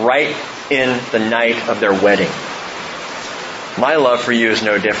did right in the night of their wedding. My love for you is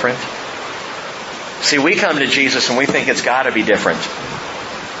no different. See, we come to Jesus and we think it's got to be different.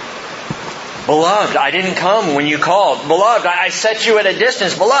 Beloved, I didn't come when you called. Beloved, I set you at a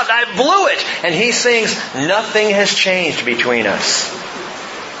distance. Beloved, I blew it. And he sings, nothing has changed between us.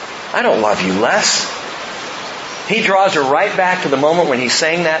 I don't love you less. He draws her right back to the moment when he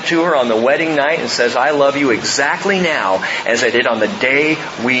sang that to her on the wedding night and says, I love you exactly now as I did on the day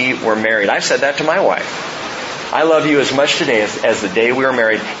we were married. I've said that to my wife. I love you as much today as the day we were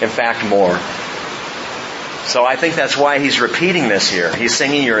married. In fact, more. So I think that's why he's repeating this here. He's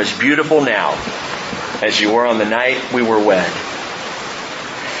singing, you're as beautiful now as you were on the night we were wed.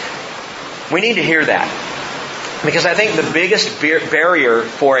 We need to hear that. Because I think the biggest barrier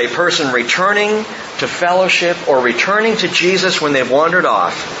for a person returning to fellowship or returning to Jesus when they've wandered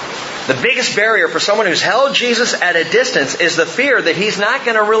off, the biggest barrier for someone who's held Jesus at a distance is the fear that he's not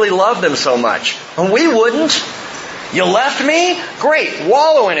going to really love them so much. And we wouldn't. You left me? Great.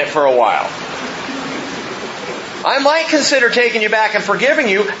 Wallow in it for a while. I might consider taking you back and forgiving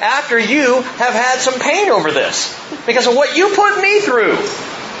you after you have had some pain over this. Because of what you put me through.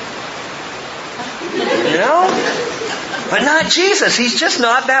 You know? But not Jesus. He's just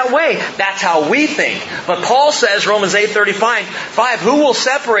not that way. That's how we think. But Paul says, Romans 8:35, who will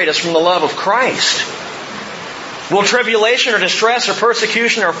separate us from the love of Christ? Will tribulation or distress or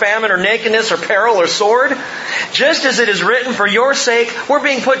persecution or famine or nakedness or peril or sword? Just as it is written, for your sake, we're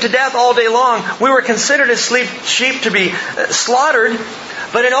being put to death all day long. We were considered as sheep to be slaughtered.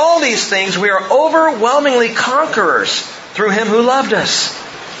 But in all these things, we are overwhelmingly conquerors through Him who loved us.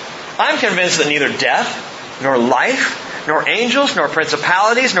 I'm convinced that neither death, nor life, nor angels, nor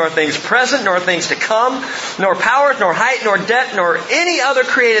principalities, nor things present, nor things to come, nor power, nor height, nor depth, nor any other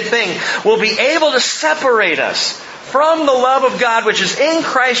created thing will be able to separate us from the love of God which is in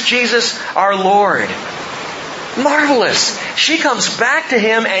Christ Jesus our Lord. Marvelous. She comes back to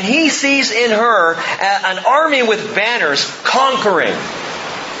Him and He sees in her an army with banners conquering,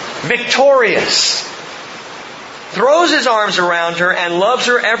 victorious. Throws His arms around her and loves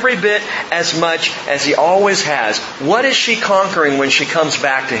her every bit as much as He always has. What is she conquering when she comes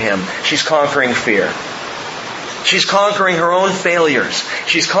back to Him? She's conquering fear. She's conquering her own failures.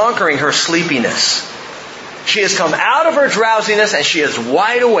 She's conquering her sleepiness. She has come out of her drowsiness and she is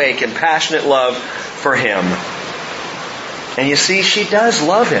wide awake in passionate love for Him. And you see, she does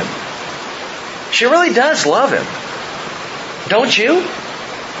love Him. She really does love Him. Don't you?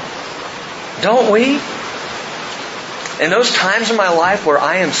 Don't we? In those times in my life where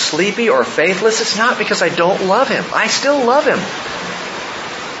I am sleepy or faithless, it's not because I don't love Him. I still love Him.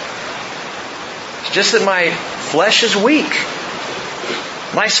 just that my flesh is weak.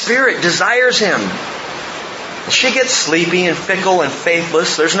 My spirit desires Him. She gets sleepy and fickle and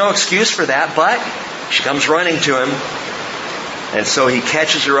faithless. There's no excuse for that, but she comes running to Him. And so He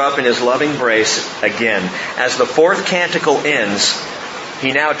catches her up in His loving embrace again. As the fourth canticle ends,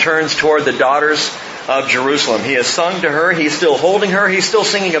 He now turns toward the daughters of Jerusalem. He has sung to her. He's still holding her. He's still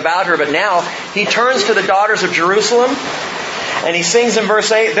singing about her. But now He turns to the daughters of Jerusalem. And He sings in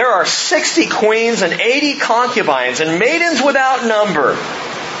verse 8, there are 60 queens and 80 concubines and maidens without number.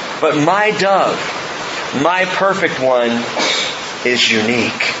 But my dove, my perfect one, is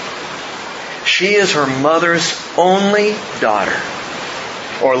unique. She is her mother's only daughter.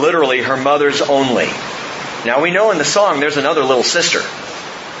 Or literally, her mother's only. Now we know in the song there's another little sister.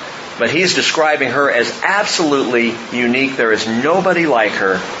 But he's describing her as absolutely unique. There is nobody like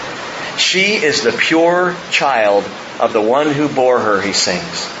her. She is the pure child of the one who bore her, he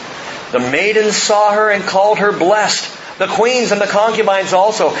sings. The maidens saw her and called her blessed. The queens and the concubines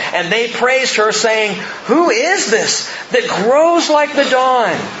also. And they praised her, saying, who is this that grows like the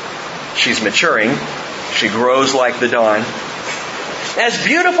dawn? She's maturing. She grows like the dawn. As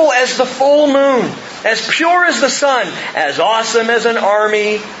beautiful as the full moon. As pure as the sun. As awesome as an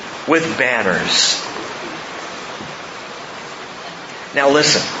army with banners. Now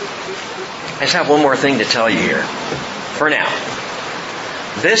listen. I just have one more thing to tell you here. For now.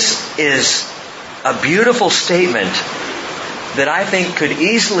 This is a beautiful statement that I think could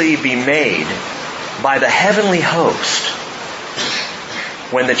easily be made by the heavenly host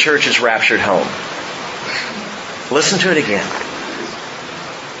when the church is raptured home. Listen to it again.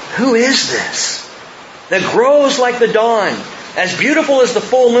 Who is this that grows like the dawn, as beautiful as the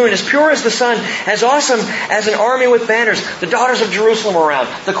full moon, as pure as the sun, as awesome as an army with banners? The daughters of Jerusalem are around,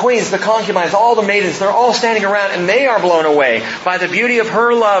 the queens, the concubines, all the maidens, they're all standing around, and they are blown away by the beauty of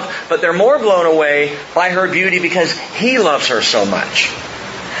her love, but they're more blown away by her beauty because He loves her so much.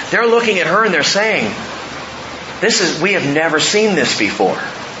 They're looking at her and they're saying, we have never seen this before.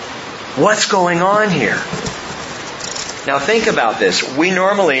 What's going on here? Now think about this. We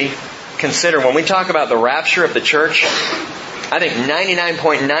normally consider, when we talk about the rapture of the church, I think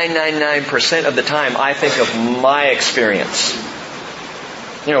 99.999% of the time I think of my experience.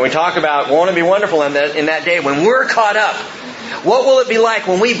 You know, we talk about, won't it be wonderful in that day when we're caught up? What will it be like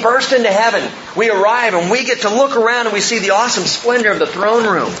when we burst into heaven? We arrive and we get to look around and we see the awesome splendor of the throne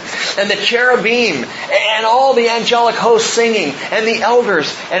room and the cherubim and all the angelic hosts singing and the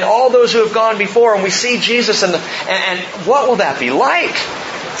elders and all those who have gone before, and we see Jesus and what will that be like?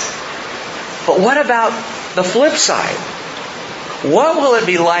 But what about the flip side? What will it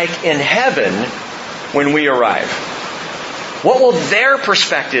be like in heaven when we arrive? What will their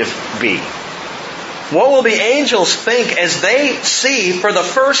perspective be? What will the angels think as they see for the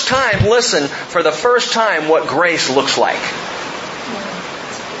first time, listen, for the first time what grace looks like?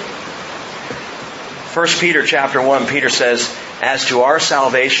 1 Peter chapter 1, Peter says, as to our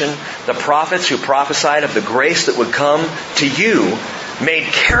salvation, the prophets who prophesied of the grace that would come to you made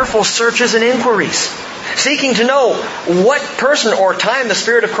careful searches and inquiries, seeking to know what person or time the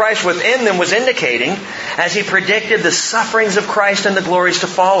Spirit of Christ within them was indicating as He predicted the sufferings of Christ and the glories to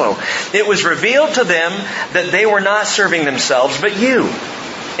follow. It was revealed to them that they were not serving themselves, but you,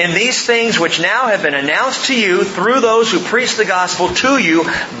 in these things which now have been announced to you through those who preach the gospel to you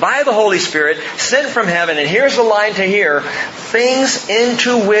by the Holy Spirit sent from heaven. And here's the line to hear: things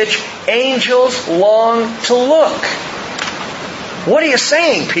into which angels long to look. What are you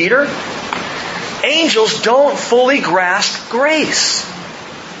saying, Peter? Angels don't fully grasp grace.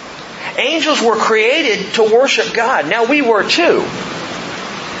 Angels were created to worship God. Now we were too.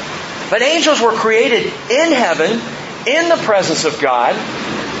 But angels were created in heaven, in the presence of God.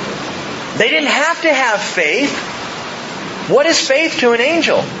 They didn't have to have faith. What is faith to an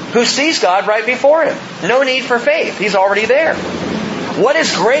angel who sees God right before him? No need for faith. He's already there. What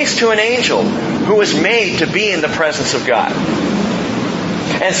is grace to an angel who is made to be in the presence of God?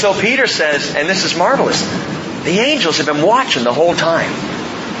 And so Peter says, and this is marvelous, the angels have been watching the whole time.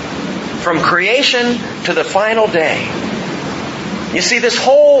 From creation to the final day. You see, this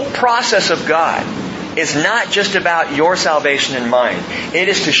whole process of God is not just about your salvation and mine. It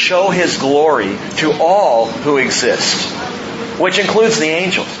is to show His glory to all who exist, which includes the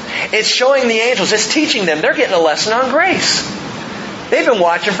angels. It's showing the angels, it's teaching them. They're getting a lesson on grace. They've been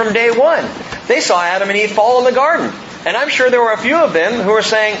watching from day one. They saw Adam and Eve fall in the garden. And I'm sure there were a few of them who were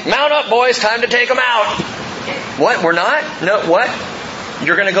saying, mount up, boys, time to take them out. What? We're not? No, what?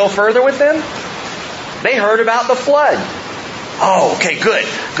 You're going to go further with them? They heard about the flood. Oh, okay, good.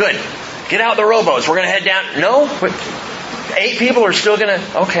 Get out the rowboats. We're going to head down. No? 8 people are still going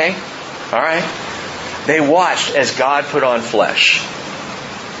to... Okay. All right. They watched as God put on flesh.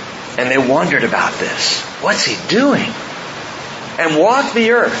 And they wondered about this. What's He doing? And walked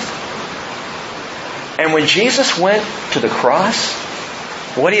the earth. And when Jesus went to the cross,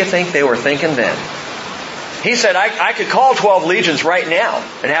 what do you think they were thinking then? He said, I could call 12 legions right now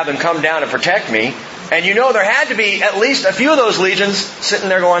and have them come down and protect me. And you know there had to be at least a few of those legions sitting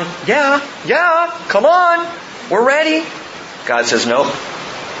there going, yeah, come on, we're ready. God says, nope,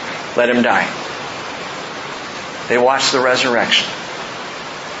 let him die. They watched the resurrection.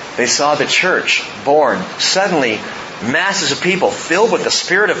 They saw the church born. Suddenly, masses of people filled with the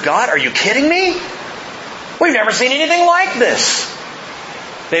Spirit of God. Are you kidding me? We've never seen anything like this.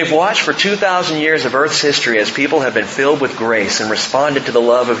 They've watched for 2,000 years of Earth's history as people have been filled with grace and responded to the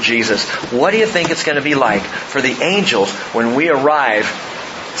love of Jesus. What do you think it's going to be like for the angels when we arrive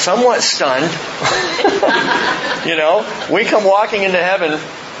somewhat stunned? We come walking into heaven. Look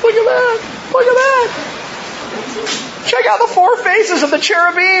at that. Look at that. Check out the 4 faces of the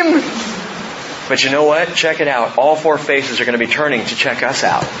cherubim. But you know what? Check it out. All 4 faces are going to be turning to check us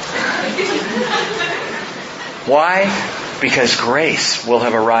out. Why? Because grace will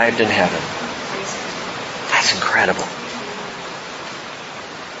have arrived in heaven. That's incredible.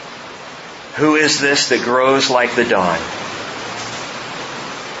 Who is this that grows like the dawn?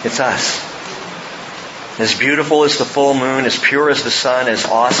 It's us. As beautiful as the full moon, as pure as the sun, as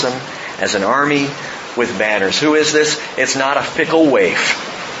awesome as an army with banners. Who is this? It's not a fickle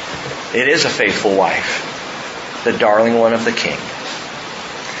waif. It is a faithful wife, the darling one of the King.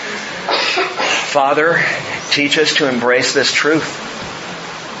 Father, teach us to embrace this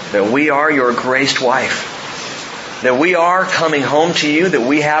truth, that we are your graced wife, that we are coming home to you, that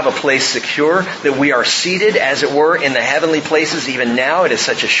we have a place secure, that we are seated, as it were, in the heavenly places even now. It is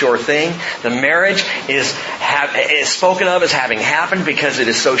such a sure thing. The marriage is spoken of as having happened because it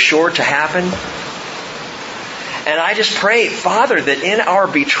is so sure to happen. And I just pray, Father, that in our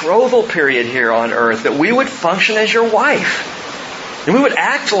betrothal period here on earth, that we would function as your wife. And we would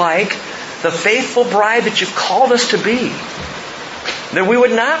act like the faithful bride that you've called us to be. That we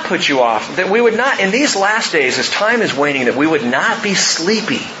would not put you off. That we would not, in these last days, as time is waning, that we would not be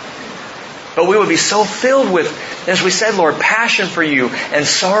sleepy. But we would be so filled with, as we said, Lord, passion for you and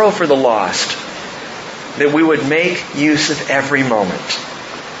sorrow for the lost, that we would make use of every moment.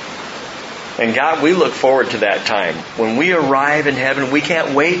 And God, we look forward to that time. When we arrive in heaven, we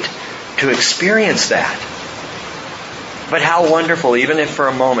can't wait to experience that. But how wonderful, even if for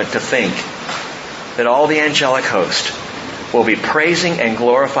a moment, to think that all the angelic host will be praising and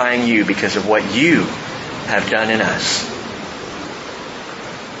glorifying you because of what you have done in us.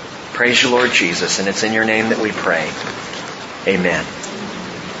 Praise you, Lord Jesus, and it's in your name that we pray. Amen.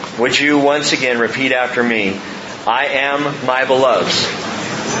 Would you once again repeat after me, I am my beloved's,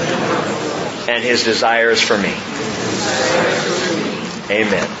 and His desires for me.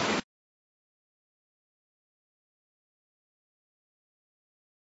 Amen.